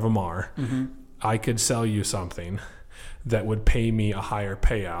 which a lot of them are, I could sell you something that would pay me a higher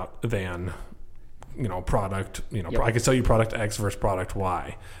payout than, you know, product, you know, I could sell you product X versus product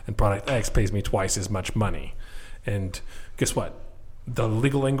Y, and product X pays me twice as much money. And guess what? The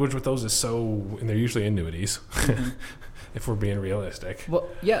legal language with those is and they're usually annuities, if we're being realistic. Well,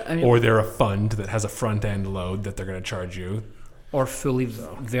 yeah, I mean, or they're a fund that has a front end load that they're going to charge you. Or fully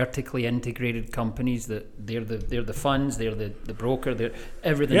vertically integrated companies that they're the funds, they're the broker, they're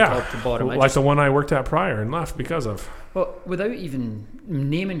everything top to bottom. Like the one I worked at prior and left because of. Well, without even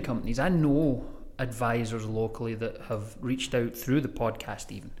naming companies, I know advisors locally that have reached out through the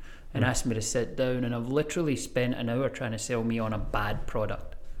podcast even and asked me to sit down, and I've literally spent an hour trying to sell me on a bad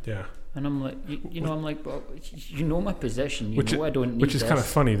product. Yeah. And I'm like, I'm like, well, you know my position. I don't need Which is this. kind of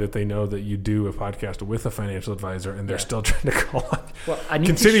funny that they know that you do a podcast with a financial advisor, and they're still trying to call on. Well, I need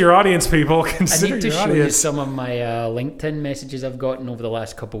consider your audience, people. I need to show you some of my LinkedIn messages I've gotten over the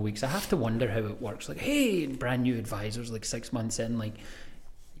last couple of weeks. I have to wonder how it works. Like, hey, brand new advisors, like 6 months in, like,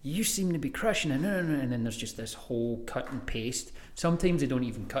 you seem to be crushing it. And then there's just this whole cut and paste. Sometimes they don't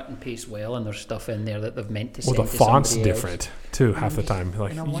even cut and paste well, and there's stuff in there that they've meant to send to somebody else. Well, the font's different too, half the time.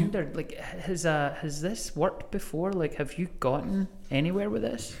 Like, and I wondered, like, has this worked before? Like, have you gotten anywhere with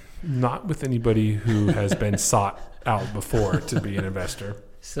this? Not with anybody who has been sought out before to be an investor.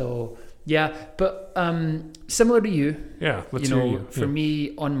 So, yeah, but similar to you. Yeah, let's hear you. For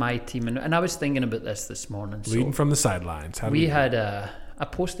me, on my team, and I was thinking about this morning. Leading from the sidelines. We had I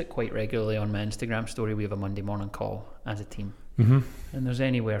post it quite regularly on my Instagram story. We have a Monday morning call as a team. And there's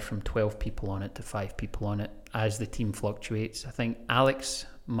anywhere from 12 people on it to 5 people on it as the team fluctuates. I think Alex,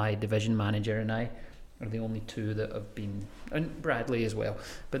 my division manager, and I are the only two that have been, and Bradley as well,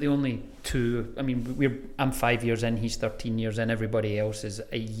 but the only two. I mean, I'm 5 years in, he's 13 years in. Everybody else is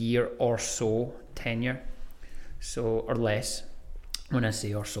a year or so tenure, or less. When I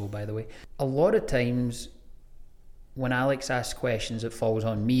say or so, by the way, a lot of times when Alex asks questions, it falls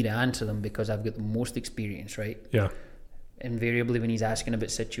on me to answer them because I've got the most experience, right? Yeah. Invariably, when he's asking about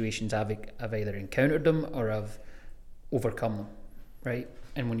situations, I've either encountered them or I've overcome them. right?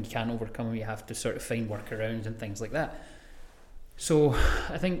 And when you can't overcome them, you have to sort of find workarounds and things like that. So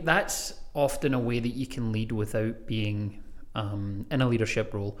I think that's often a way that you can lead without being in a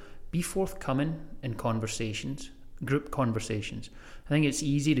leadership role. Be forthcoming in conversations, group conversations. I think it's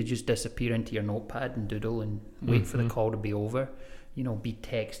easy to just disappear into your notepad and doodle and wait for the call to be over. Be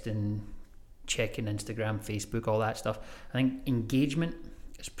texting, checking Instagram, Facebook, all that stuff. I think engagement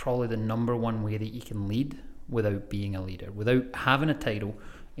is probably the number one way that you can lead without being a leader. Without having a title,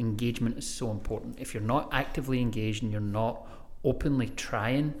 engagement is so important. If you're not actively engaged and you're not openly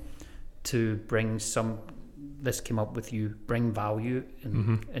trying to bring this came up with you, bring value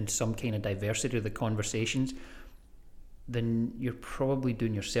and some kind of diversity to the conversations, then you're probably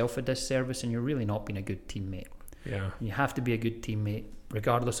doing yourself a disservice and you're really not being a good teammate. Yeah. You have to be a good teammate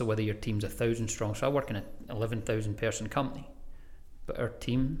regardless of whether your team's 1,000 strong. So I work in an 11,000 person company, but our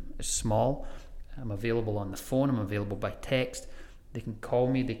team is small. I'm available on the phone, I'm available by text. They can call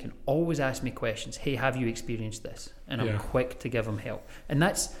me, they can always ask me questions. Hey, have you experienced this? And I'm quick to give them help. And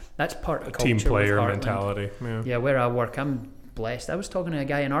that's part of a culture. Team player with Heartland mentality. Yeah, where I work, I'm blessed. I was talking to a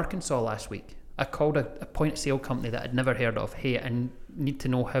guy in Arkansas last week. I called a point of sale company that I'd never heard of. Hey, I need to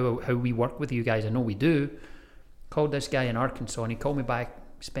know how we work with you guys. I know we do. Called this guy in Arkansas and he called me back,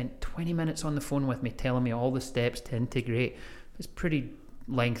 spent 20 minutes on the phone with me telling me all the steps to integrate. It's pretty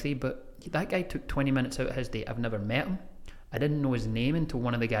lengthy, but that guy took 20 minutes out of his day. I've never met him. I didn't know his name until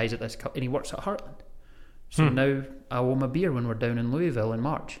one of the guys at this company, and he works at Heartland. So now I owe him a beer when we're down in Louisville in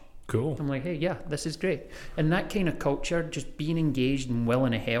March. Cool. I'm like, hey, yeah, this is great. And that kind of culture, just being engaged and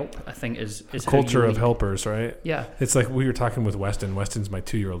willing to help, I think is a culture of helpers, right? Yeah. It's like we were talking with Weston. Weston's my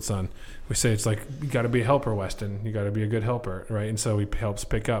 2-year-old son. We say it's like, you got to be a helper, Weston. You got to be a good helper, right? And so he helps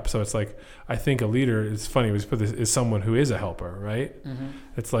pick up. So it's like, I think a leader, it's funny, we put this, is someone who is a helper, right?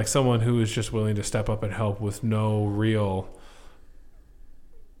 It's like someone who is just willing to step up and help with no real,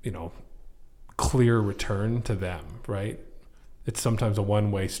 clear return to them, right? It's sometimes a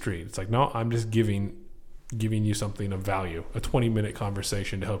one-way street. It's like, no, I'm just giving you something of value, a 20-minute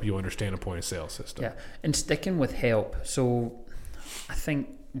conversation to help you understand a point of sale system. Yeah, and sticking with help. So I think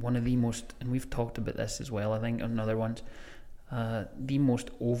one of the most, and we've talked about this as well, I think on other ones, the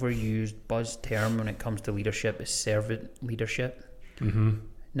most overused buzz term when it comes to leadership is servant leadership.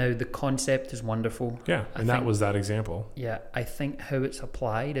 Now, the concept is wonderful. Yeah, and that was that example. Yeah, I think how it's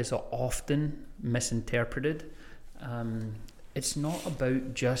applied is often misinterpreted. It's not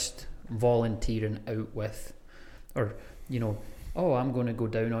about just volunteering out with, or, I'm going to go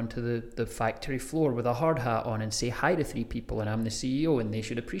down onto the factory floor with a hard hat on and say hi to 3 people and I'm the CEO and they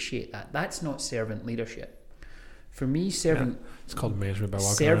should appreciate that. That's not servant leadership. For me, it's called management by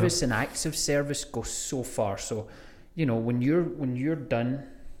walking service around. And acts of service go so far. So, when you're done,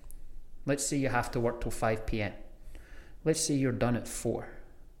 let's say you have to work till 5 p.m. Let's say you're done at 4.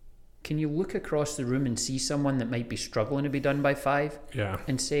 Can you look across the room and see someone that might be struggling to be done by 5? Yeah.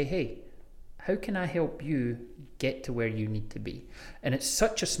 And say, hey, how can I help you get to where you need to be? And it's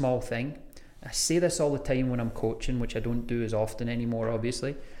such a small thing. I say this all the time when I'm coaching, which I don't do as often anymore,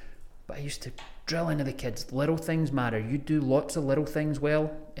 obviously. But I used to drill into the kids. Little things matter. You do lots of little things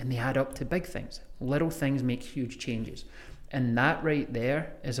well, and they add up to big things. Little things make huge changes. And that right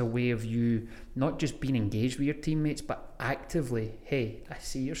there is a way of you not just being engaged with your teammates, but actively, hey, I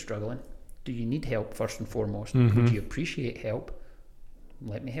see you're struggling. Do you need help first and foremost? Would you appreciate help?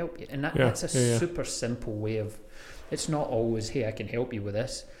 Let me help you. And that's a super simple way of, it's not always, hey, I can help you with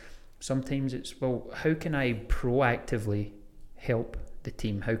this. Sometimes it's, well, how can I proactively help the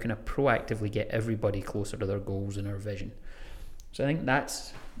team? How can I proactively get everybody closer to their goals and our vision? So I think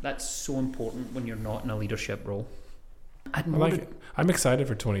that's so important when you're not in a leadership role. I'm excited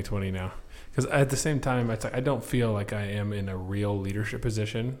for 2020 now, because at the same time, it's like I don't feel like I am in a real leadership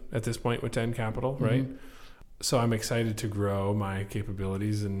position at this point with 10 Capital, right? So I'm excited to grow my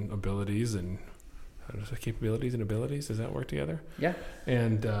capabilities and abilities, and capabilities and abilities. Does that work together? Yeah.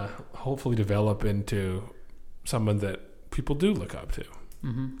 And hopefully develop into someone that people do look up to. So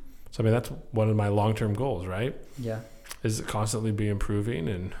I mean, that's one of my long-term goals, right? Yeah. Is constantly be improving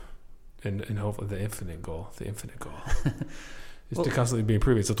and hopefully the infinite goal is to constantly be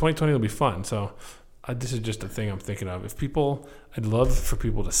improving. So 2020 will be fun. So this is just a thing I'm thinking of. I'd love for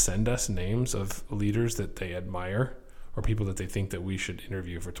people to send us names of leaders that they admire or people that they think that we should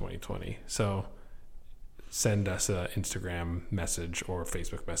interview for 2020. So send us an Instagram message or a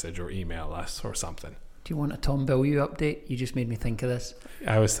Facebook message or email us or something. Do you want a Tom Bilyeu update? You just made me think of this.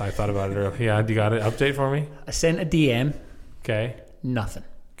 I thought about it earlier. Yeah, you got an update for me? I sent a DM. Okay. Nothing.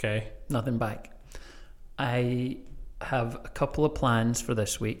 Okay. Nothing back. I have a couple of plans for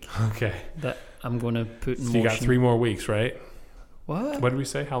this week. Okay. That I'm going to put in so motion. You got 3 more weeks, right? What? What did we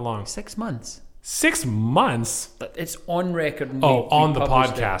say? How long? 6 months. 6 months? But it's on record. On the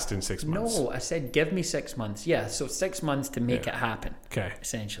podcast in 6 months. No, I said give me 6 months. Yeah, so 6 months to make it happen. Okay.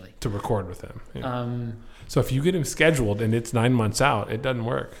 Essentially. To record with him. Yeah. So if you get him scheduled and it's 9 months out, it doesn't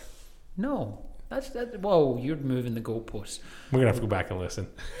work. No. Whoa, you're moving the goalposts. We're going to have to go back and listen.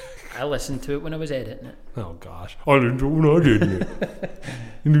 I listened to it when I was editing it. Oh, gosh. I didn't do what I did.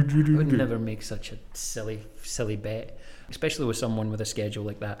 I would never make such a silly bet, especially with someone with a schedule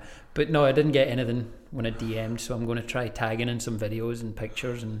like that. But no, I didn't get anything when I DM'd, so I'm going to try tagging in some videos and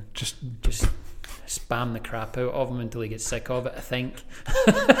pictures and just spam the crap out of him until he gets sick of it, I think.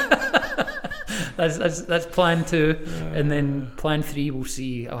 That's plan 2. And then plan 3, we'll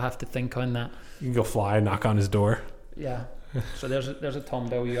see. I'll have to think on that. You can go fly and knock on his door. Yeah. So there's a Tom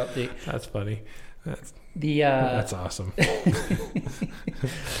Billy update. That's funny. That's awesome. He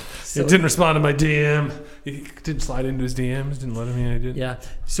didn't respond to my DM. He didn't slide into his DMs. Didn't let him in. I did. Yeah.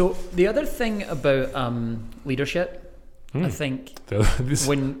 So the other thing about leadership, I think,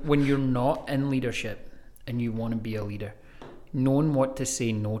 when you're not in leadership and you want to be a leader, knowing what to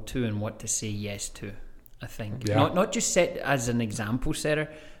say no to and what to say yes to, I think. Yeah. Not just set as an example setter.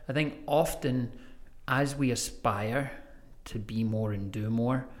 I think often as we aspire to be more and do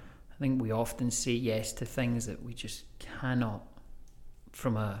more, I think we often say yes to things that we just cannot,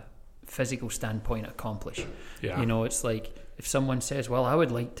 from a physical standpoint, accomplish. Yeah. You know, it's like if someone says, well, I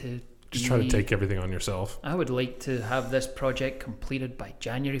would like to just try to take everything on yourself. I would like to have this project completed by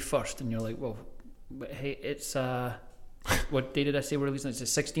January 1st. And you're like, well, hey, it's what day did I say we're releasing? It's the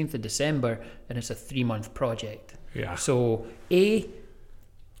 16th of December and it's a 3-month project. Yeah. So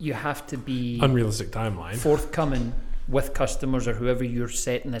you have to be unrealistic timeline, forthcoming with customers or whoever you're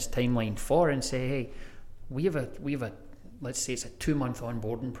setting this timeline for, and say, hey, we have a let's say it's a 2-month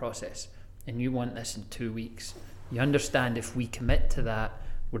onboarding process and you want this in 2 weeks. You understand if we commit to that,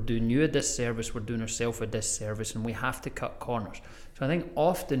 we're doing you a disservice, we're doing ourselves a disservice, and we have to cut corners. So I think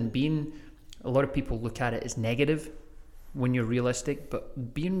often a lot of people look at it as negative when you're realistic,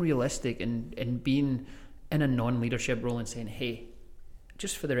 but being realistic and being in a non-leadership role and saying, hey,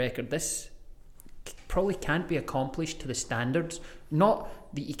 just for the record, this probably can't be accomplished to the standards. Not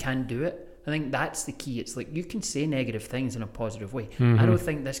that you can't do it. I think that's the key. It's like you can say negative things in a positive way. Mm-hmm. I don't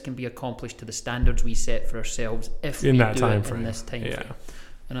think this can be accomplished to the standards we set for ourselves if we do it in this time frame.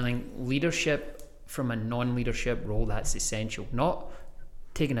 And I think leadership from a non-leadership role, that's essential. Not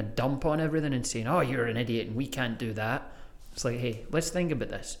taking a dump on everything and saying, oh, you're an idiot and we can't do that. It's like, hey, let's think about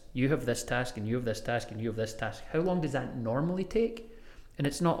this. You have this task and you have this task and you have this task. How long does that normally take? And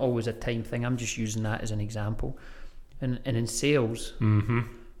it's not always a time thing. I'm just using that as an example. And in sales,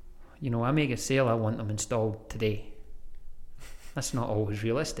 you know, I make a sale, I want them installed today. That's not always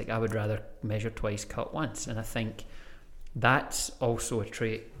realistic. I would rather measure twice, cut once. And I think that's also a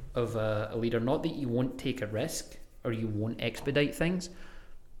trait of a leader. Not that you won't take a risk or you won't expedite things,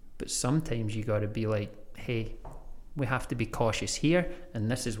 but sometimes you got to be like, hey, we have to be cautious here, and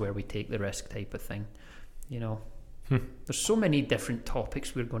this is where we take the risk type of thing. You know, there's so many different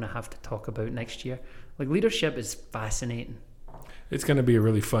topics we're going to have to talk about next year. Like, leadership is fascinating. It's going to be a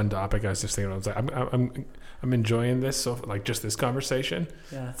really fun topic. I was just thinking, I was like, I'm enjoying this. So, like, just this conversation.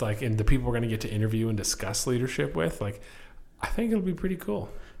 Yeah. It's like, and the people we're going to get to interview and discuss leadership with, like, I think it'll be pretty cool.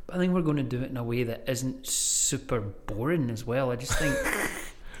 I think we're going to do it in a way that isn't super boring as well. I just think,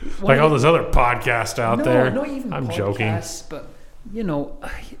 like all those other podcasts out there. Not even I'm podcasts, joking. But you know,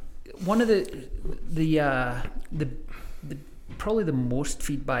 one of the probably the most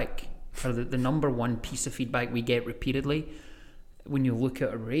feedback, or the number one piece of feedback we get repeatedly, when you look at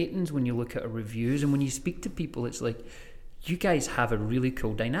our ratings, when you look at our reviews, and when you speak to people, it's like, you guys have a really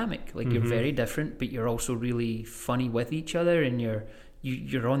cool dynamic. Like, you're very different, but you're also really funny with each other, and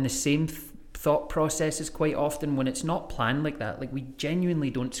you're on the same thought processes quite often when it's not planned like that. Like, we genuinely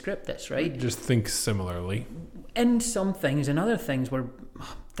don't script this, right? We just think similarly. In some things, and other things we're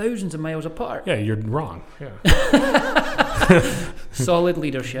thousands of miles apart. Yeah, you're wrong. Yeah. Solid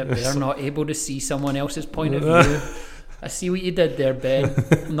leadership. They are not able to see someone else's point of view. I see what you did there, Ben.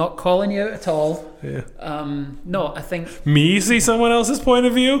 I'm not calling you out at all. Yeah. No, I think... Me see someone else's point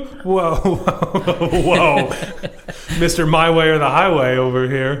of view? Whoa. Mr. My Way or the Highway over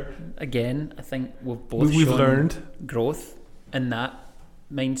here. Again, I think we've learned growth in that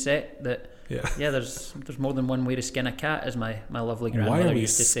mindset that, there's more than one way to skin a cat, as my lovely grandmother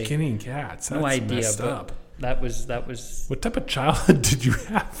used to say. Why are we skinning cats? That's no idea, messed up. That was. What type of childhood did you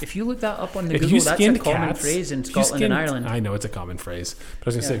have? If you look that up on the Google, that's a common phrase in Scotland and Ireland. I know it's a common phrase, but I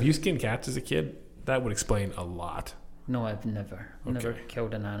was going to say, if you skinned cats as a kid, that would explain a lot. No, I've never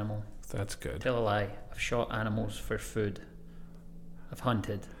killed an animal. That's good. Tell a lie. I've shot animals for food. I've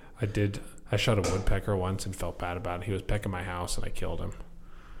hunted. I did. I shot a woodpecker once and felt bad about it. He was pecking my house and I killed him.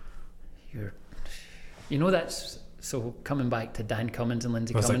 You know, that's so coming back to Dan Cummins and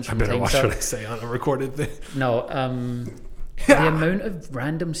Lindsay I was Cummins. like, I from better watch Time's what Up. I say on a recorded thing. No, the amount of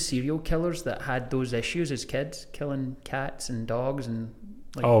random serial killers that had those issues as kids, killing cats and dogs and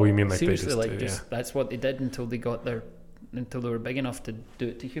like, Oh, you mean like seriously, they like just that's what they did until they were big enough to do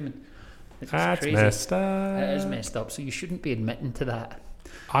it to human. It's That's crazy. messed up. It is messed up. So you shouldn't be admitting to that.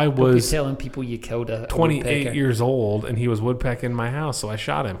 I Don't be was telling people you killed a 28 woodpecker. years old and he was woodpecking my house, so I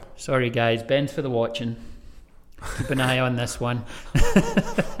shot him. Sorry, guys. Ben's for the watching. Keep an eye on this one.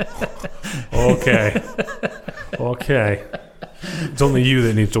 Okay. Okay. It's only you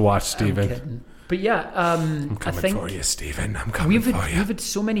that needs to watch, I'm Stephen. kidding. But yeah, I'm I coming think for you, Stephen. I'm coming we've for you. had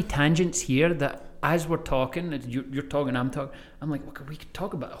so many tangents here that as we're talking, you're talking, I'm talking. I'm like, okay, we could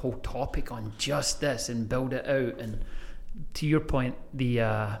talk about a whole topic on just this and build it out. And to your point, the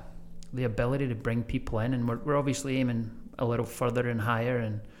ability to bring people in, and we're obviously aiming a little further and higher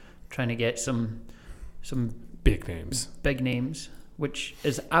and trying to get some Big names. big names, which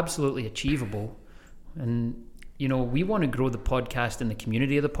is absolutely achievable. And you know, we want to grow the podcast and the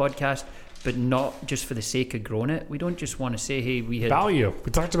community of the podcast, but not just for the sake of growing it. We don't just want to say, hey, we had Value.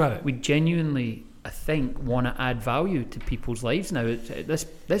 We talked about it. we genuinely, I think, want to add value to people's lives now.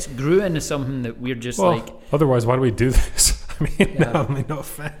 This grew into something that we're just Well, like. otherwise, why do we do this? I mean, Yeah. no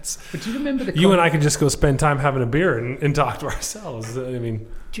offense. But do you remember the? You and I could just go spend time having a beer and talk to ourselves. I mean,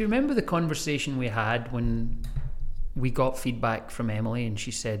 Do you remember the conversation we had when we got feedback from Emily and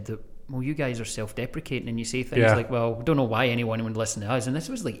she said that, well, you guys are self-deprecating and you say things Yeah. like, well, we don't know why anyone would listen to us. And this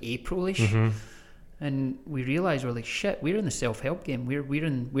was like April-ish. Mm-hmm. And we realised we're like, shit, we're in the self-help game. We're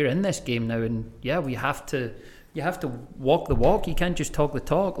in this game now. And yeah, you have to walk the walk. You can't just talk the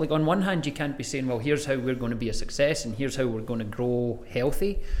talk. Like on one hand, you can't be saying, well, here's how we're going to be a success and here's how we're going to grow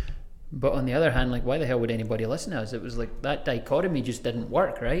healthy. But on the other hand, like, why the hell would anybody listen to us? It was like that dichotomy just didn't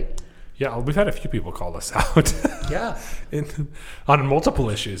work, right? yeah, we've had a few people call us out. Yeah. On multiple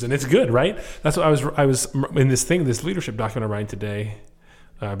issues, and it's good, right? That's what I was in this leadership document I'm writing today.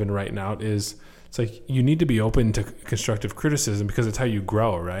 I've been writing out is it's like you need to be open to constructive criticism because it's how you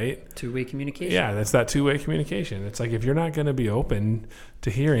grow, right? Two-way communication. Yeah, that's that two-way communication. It's like if you're not going to be open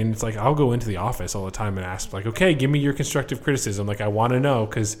to hearing, it's like I'll go into the office all the time and ask, like, okay, give me your constructive criticism. Like I want to know,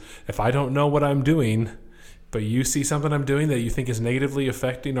 because if I don't know what I'm doing, but you see something I'm doing that you think is negatively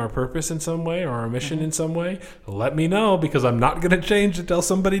affecting our purpose in some way or our mission in some way, let me know, because I'm not going to change until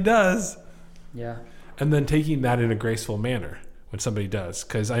somebody does. Yeah. And then taking that in a graceful manner when somebody does.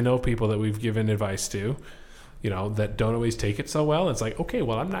 Because I know people that we've given advice to, you know, that don't always take it so well. It's like, okay,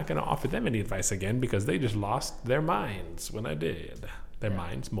 well, I'm not going to offer them any advice again because they just lost their minds when I did. Their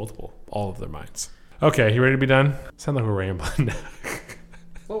minds, multiple, all of their minds. Okay, you ready to be done? Sound like we're rambling.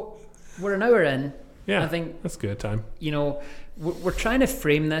 Well, we're an hour in. Yeah, I think, that's good time. you know, we're trying to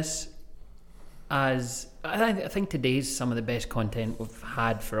frame this as I think today's some of the best content we've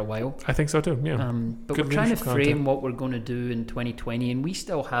had for a while. I think so too, yeah. But Good we're trying to leadership frame content. what we're going to do in 2020, and we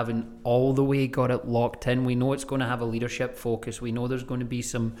still haven't all the way got it locked in. We know it's going to have a leadership focus. We know there's going to be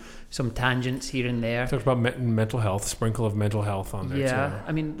some tangents here and there. Talked about mental health, sprinkle of mental health on there Yeah, too.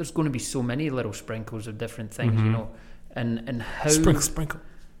 I mean, there's going to be so many little sprinkles of different things, you know, and how Sprinkle.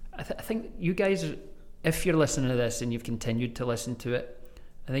 I think you guys, if you're listening to this and you've continued to listen to it,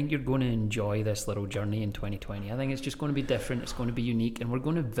 I think you're going to enjoy this little journey in 2020. I think it's just going to be different. It's going to be unique, and we're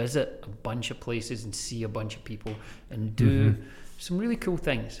going to visit a bunch of places and see a bunch of people and do some really cool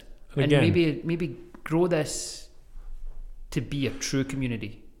things. And And again- maybe grow this to be a true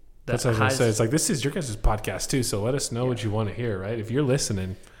community. That's what I was going to say. It's like, this is your guys' podcast too, so let us know what you want to hear, right? If you're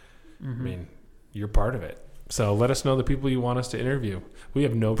listening, I mean, you're part of it. So let us know the people you want us to interview. We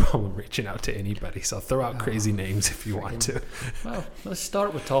have no problem reaching out to anybody, so throw out crazy names if you want to. Well, let's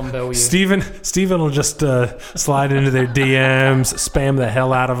start with Tom Bill. Steven will just slide into their DMs, spam the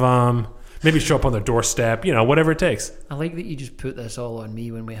hell out of them, maybe show up on their doorstep, you know, whatever it takes. I like that you just put this all on me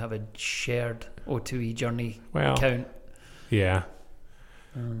when we have a shared O2E journey Well, account. yeah.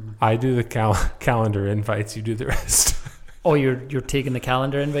 I do the calendar invites, you do the rest. Oh, you're taking the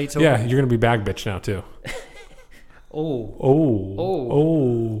calendar invites over? Yeah, you're going to be bag bitch now too. Oh.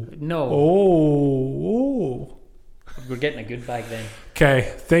 Oh. No. Oh. We're getting a good bag then.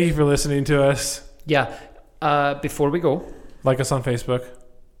 Okay, thank you for listening to us. Yeah. Before we go, Like us on Facebook.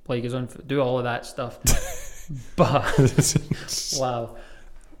 like us on, do all of that stuff. But wow,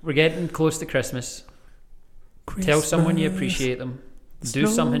 we're getting close to Christmas. Tell someone you appreciate them. Do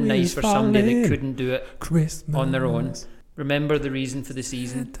something nice for somebody that couldn't do it Christmas on their own. Remember the reason for the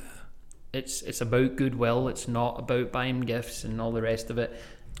season. it's about goodwill. It's not about buying gifts and all the rest of it.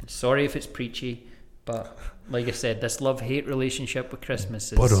 Sorry if it's preachy, but like I said, this love-hate relationship with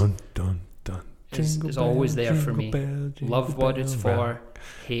Christmas is always there for me. Love what it's for,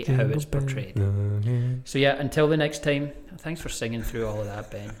 hate how it's portrayed. So yeah, until the next time, thanks for singing through all of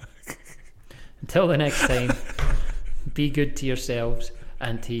that, Ben. Until the next time, be good to yourselves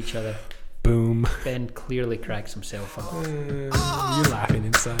and to each other. Boom. Ben clearly cracks himself up. You're laughing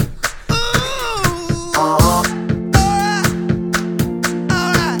inside.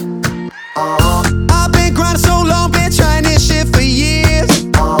 I've been grinding so long, been trying this shit for years.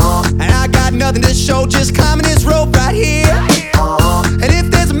 And I got nothing to show, just climbing this rope right here. And if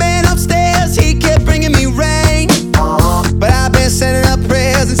there's a man upstairs, he kept bringing me rain. But I've been sending up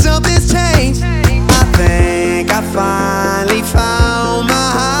prayers and something's changed. I think I finally found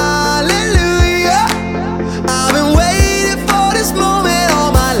my hallelujah. I've been waiting for this moment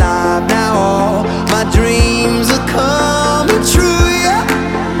all my life. Now all my dreams are coming true, yeah.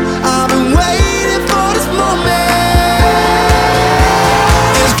 I've been waiting for this moment.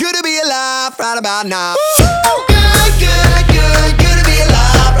 It's good to be alive right about now. Good, good, good, good to be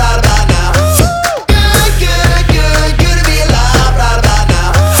alive right about now. Good, good, good, good to be alive right about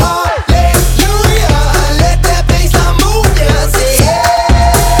now. Hallelujah, let that bassline move, yeah, say yeah.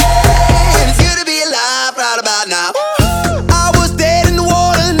 It's good to be alive right about now. I was dead in the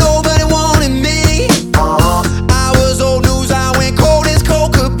water, nobody wanted me. I was old news, I went cold as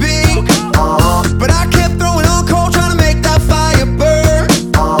cold could be. But I kept throwing on cold, trying to make that fire burn.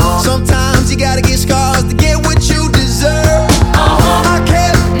 Sometimes you gotta get scars to get what you deserve. I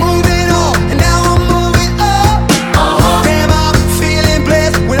kept moving on, and now I'm moving up. Damn, I'm feeling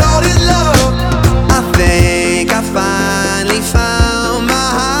blessed with all this love. I think I finally found my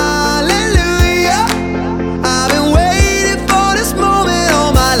hallelujah. I've been waiting for this moment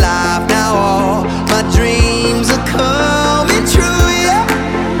all my life. Now all my dreams are coming true, yeah.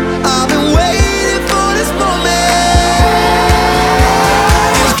 I've been waiting for this moment.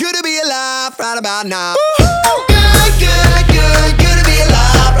 It's good to be alive right about now. Good, good, good, good to be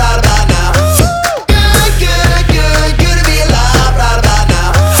alive right about now. Good, good, good, good to be alive right about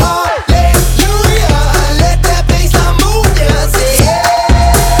now. Hallelujah, let that bassline move, yeah, say yeah.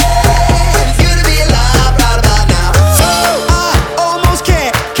 It's good to be alive right about now. I almost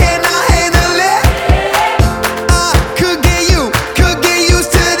cannot handle it. I could get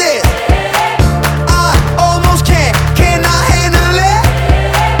used to this. I almost cannot handle it.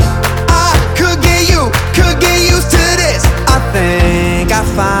 I could get used to this. I think I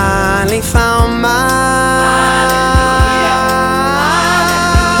finally found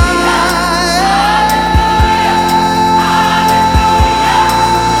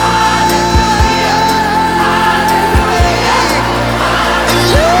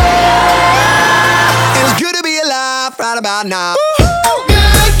It's good to be alive right about now.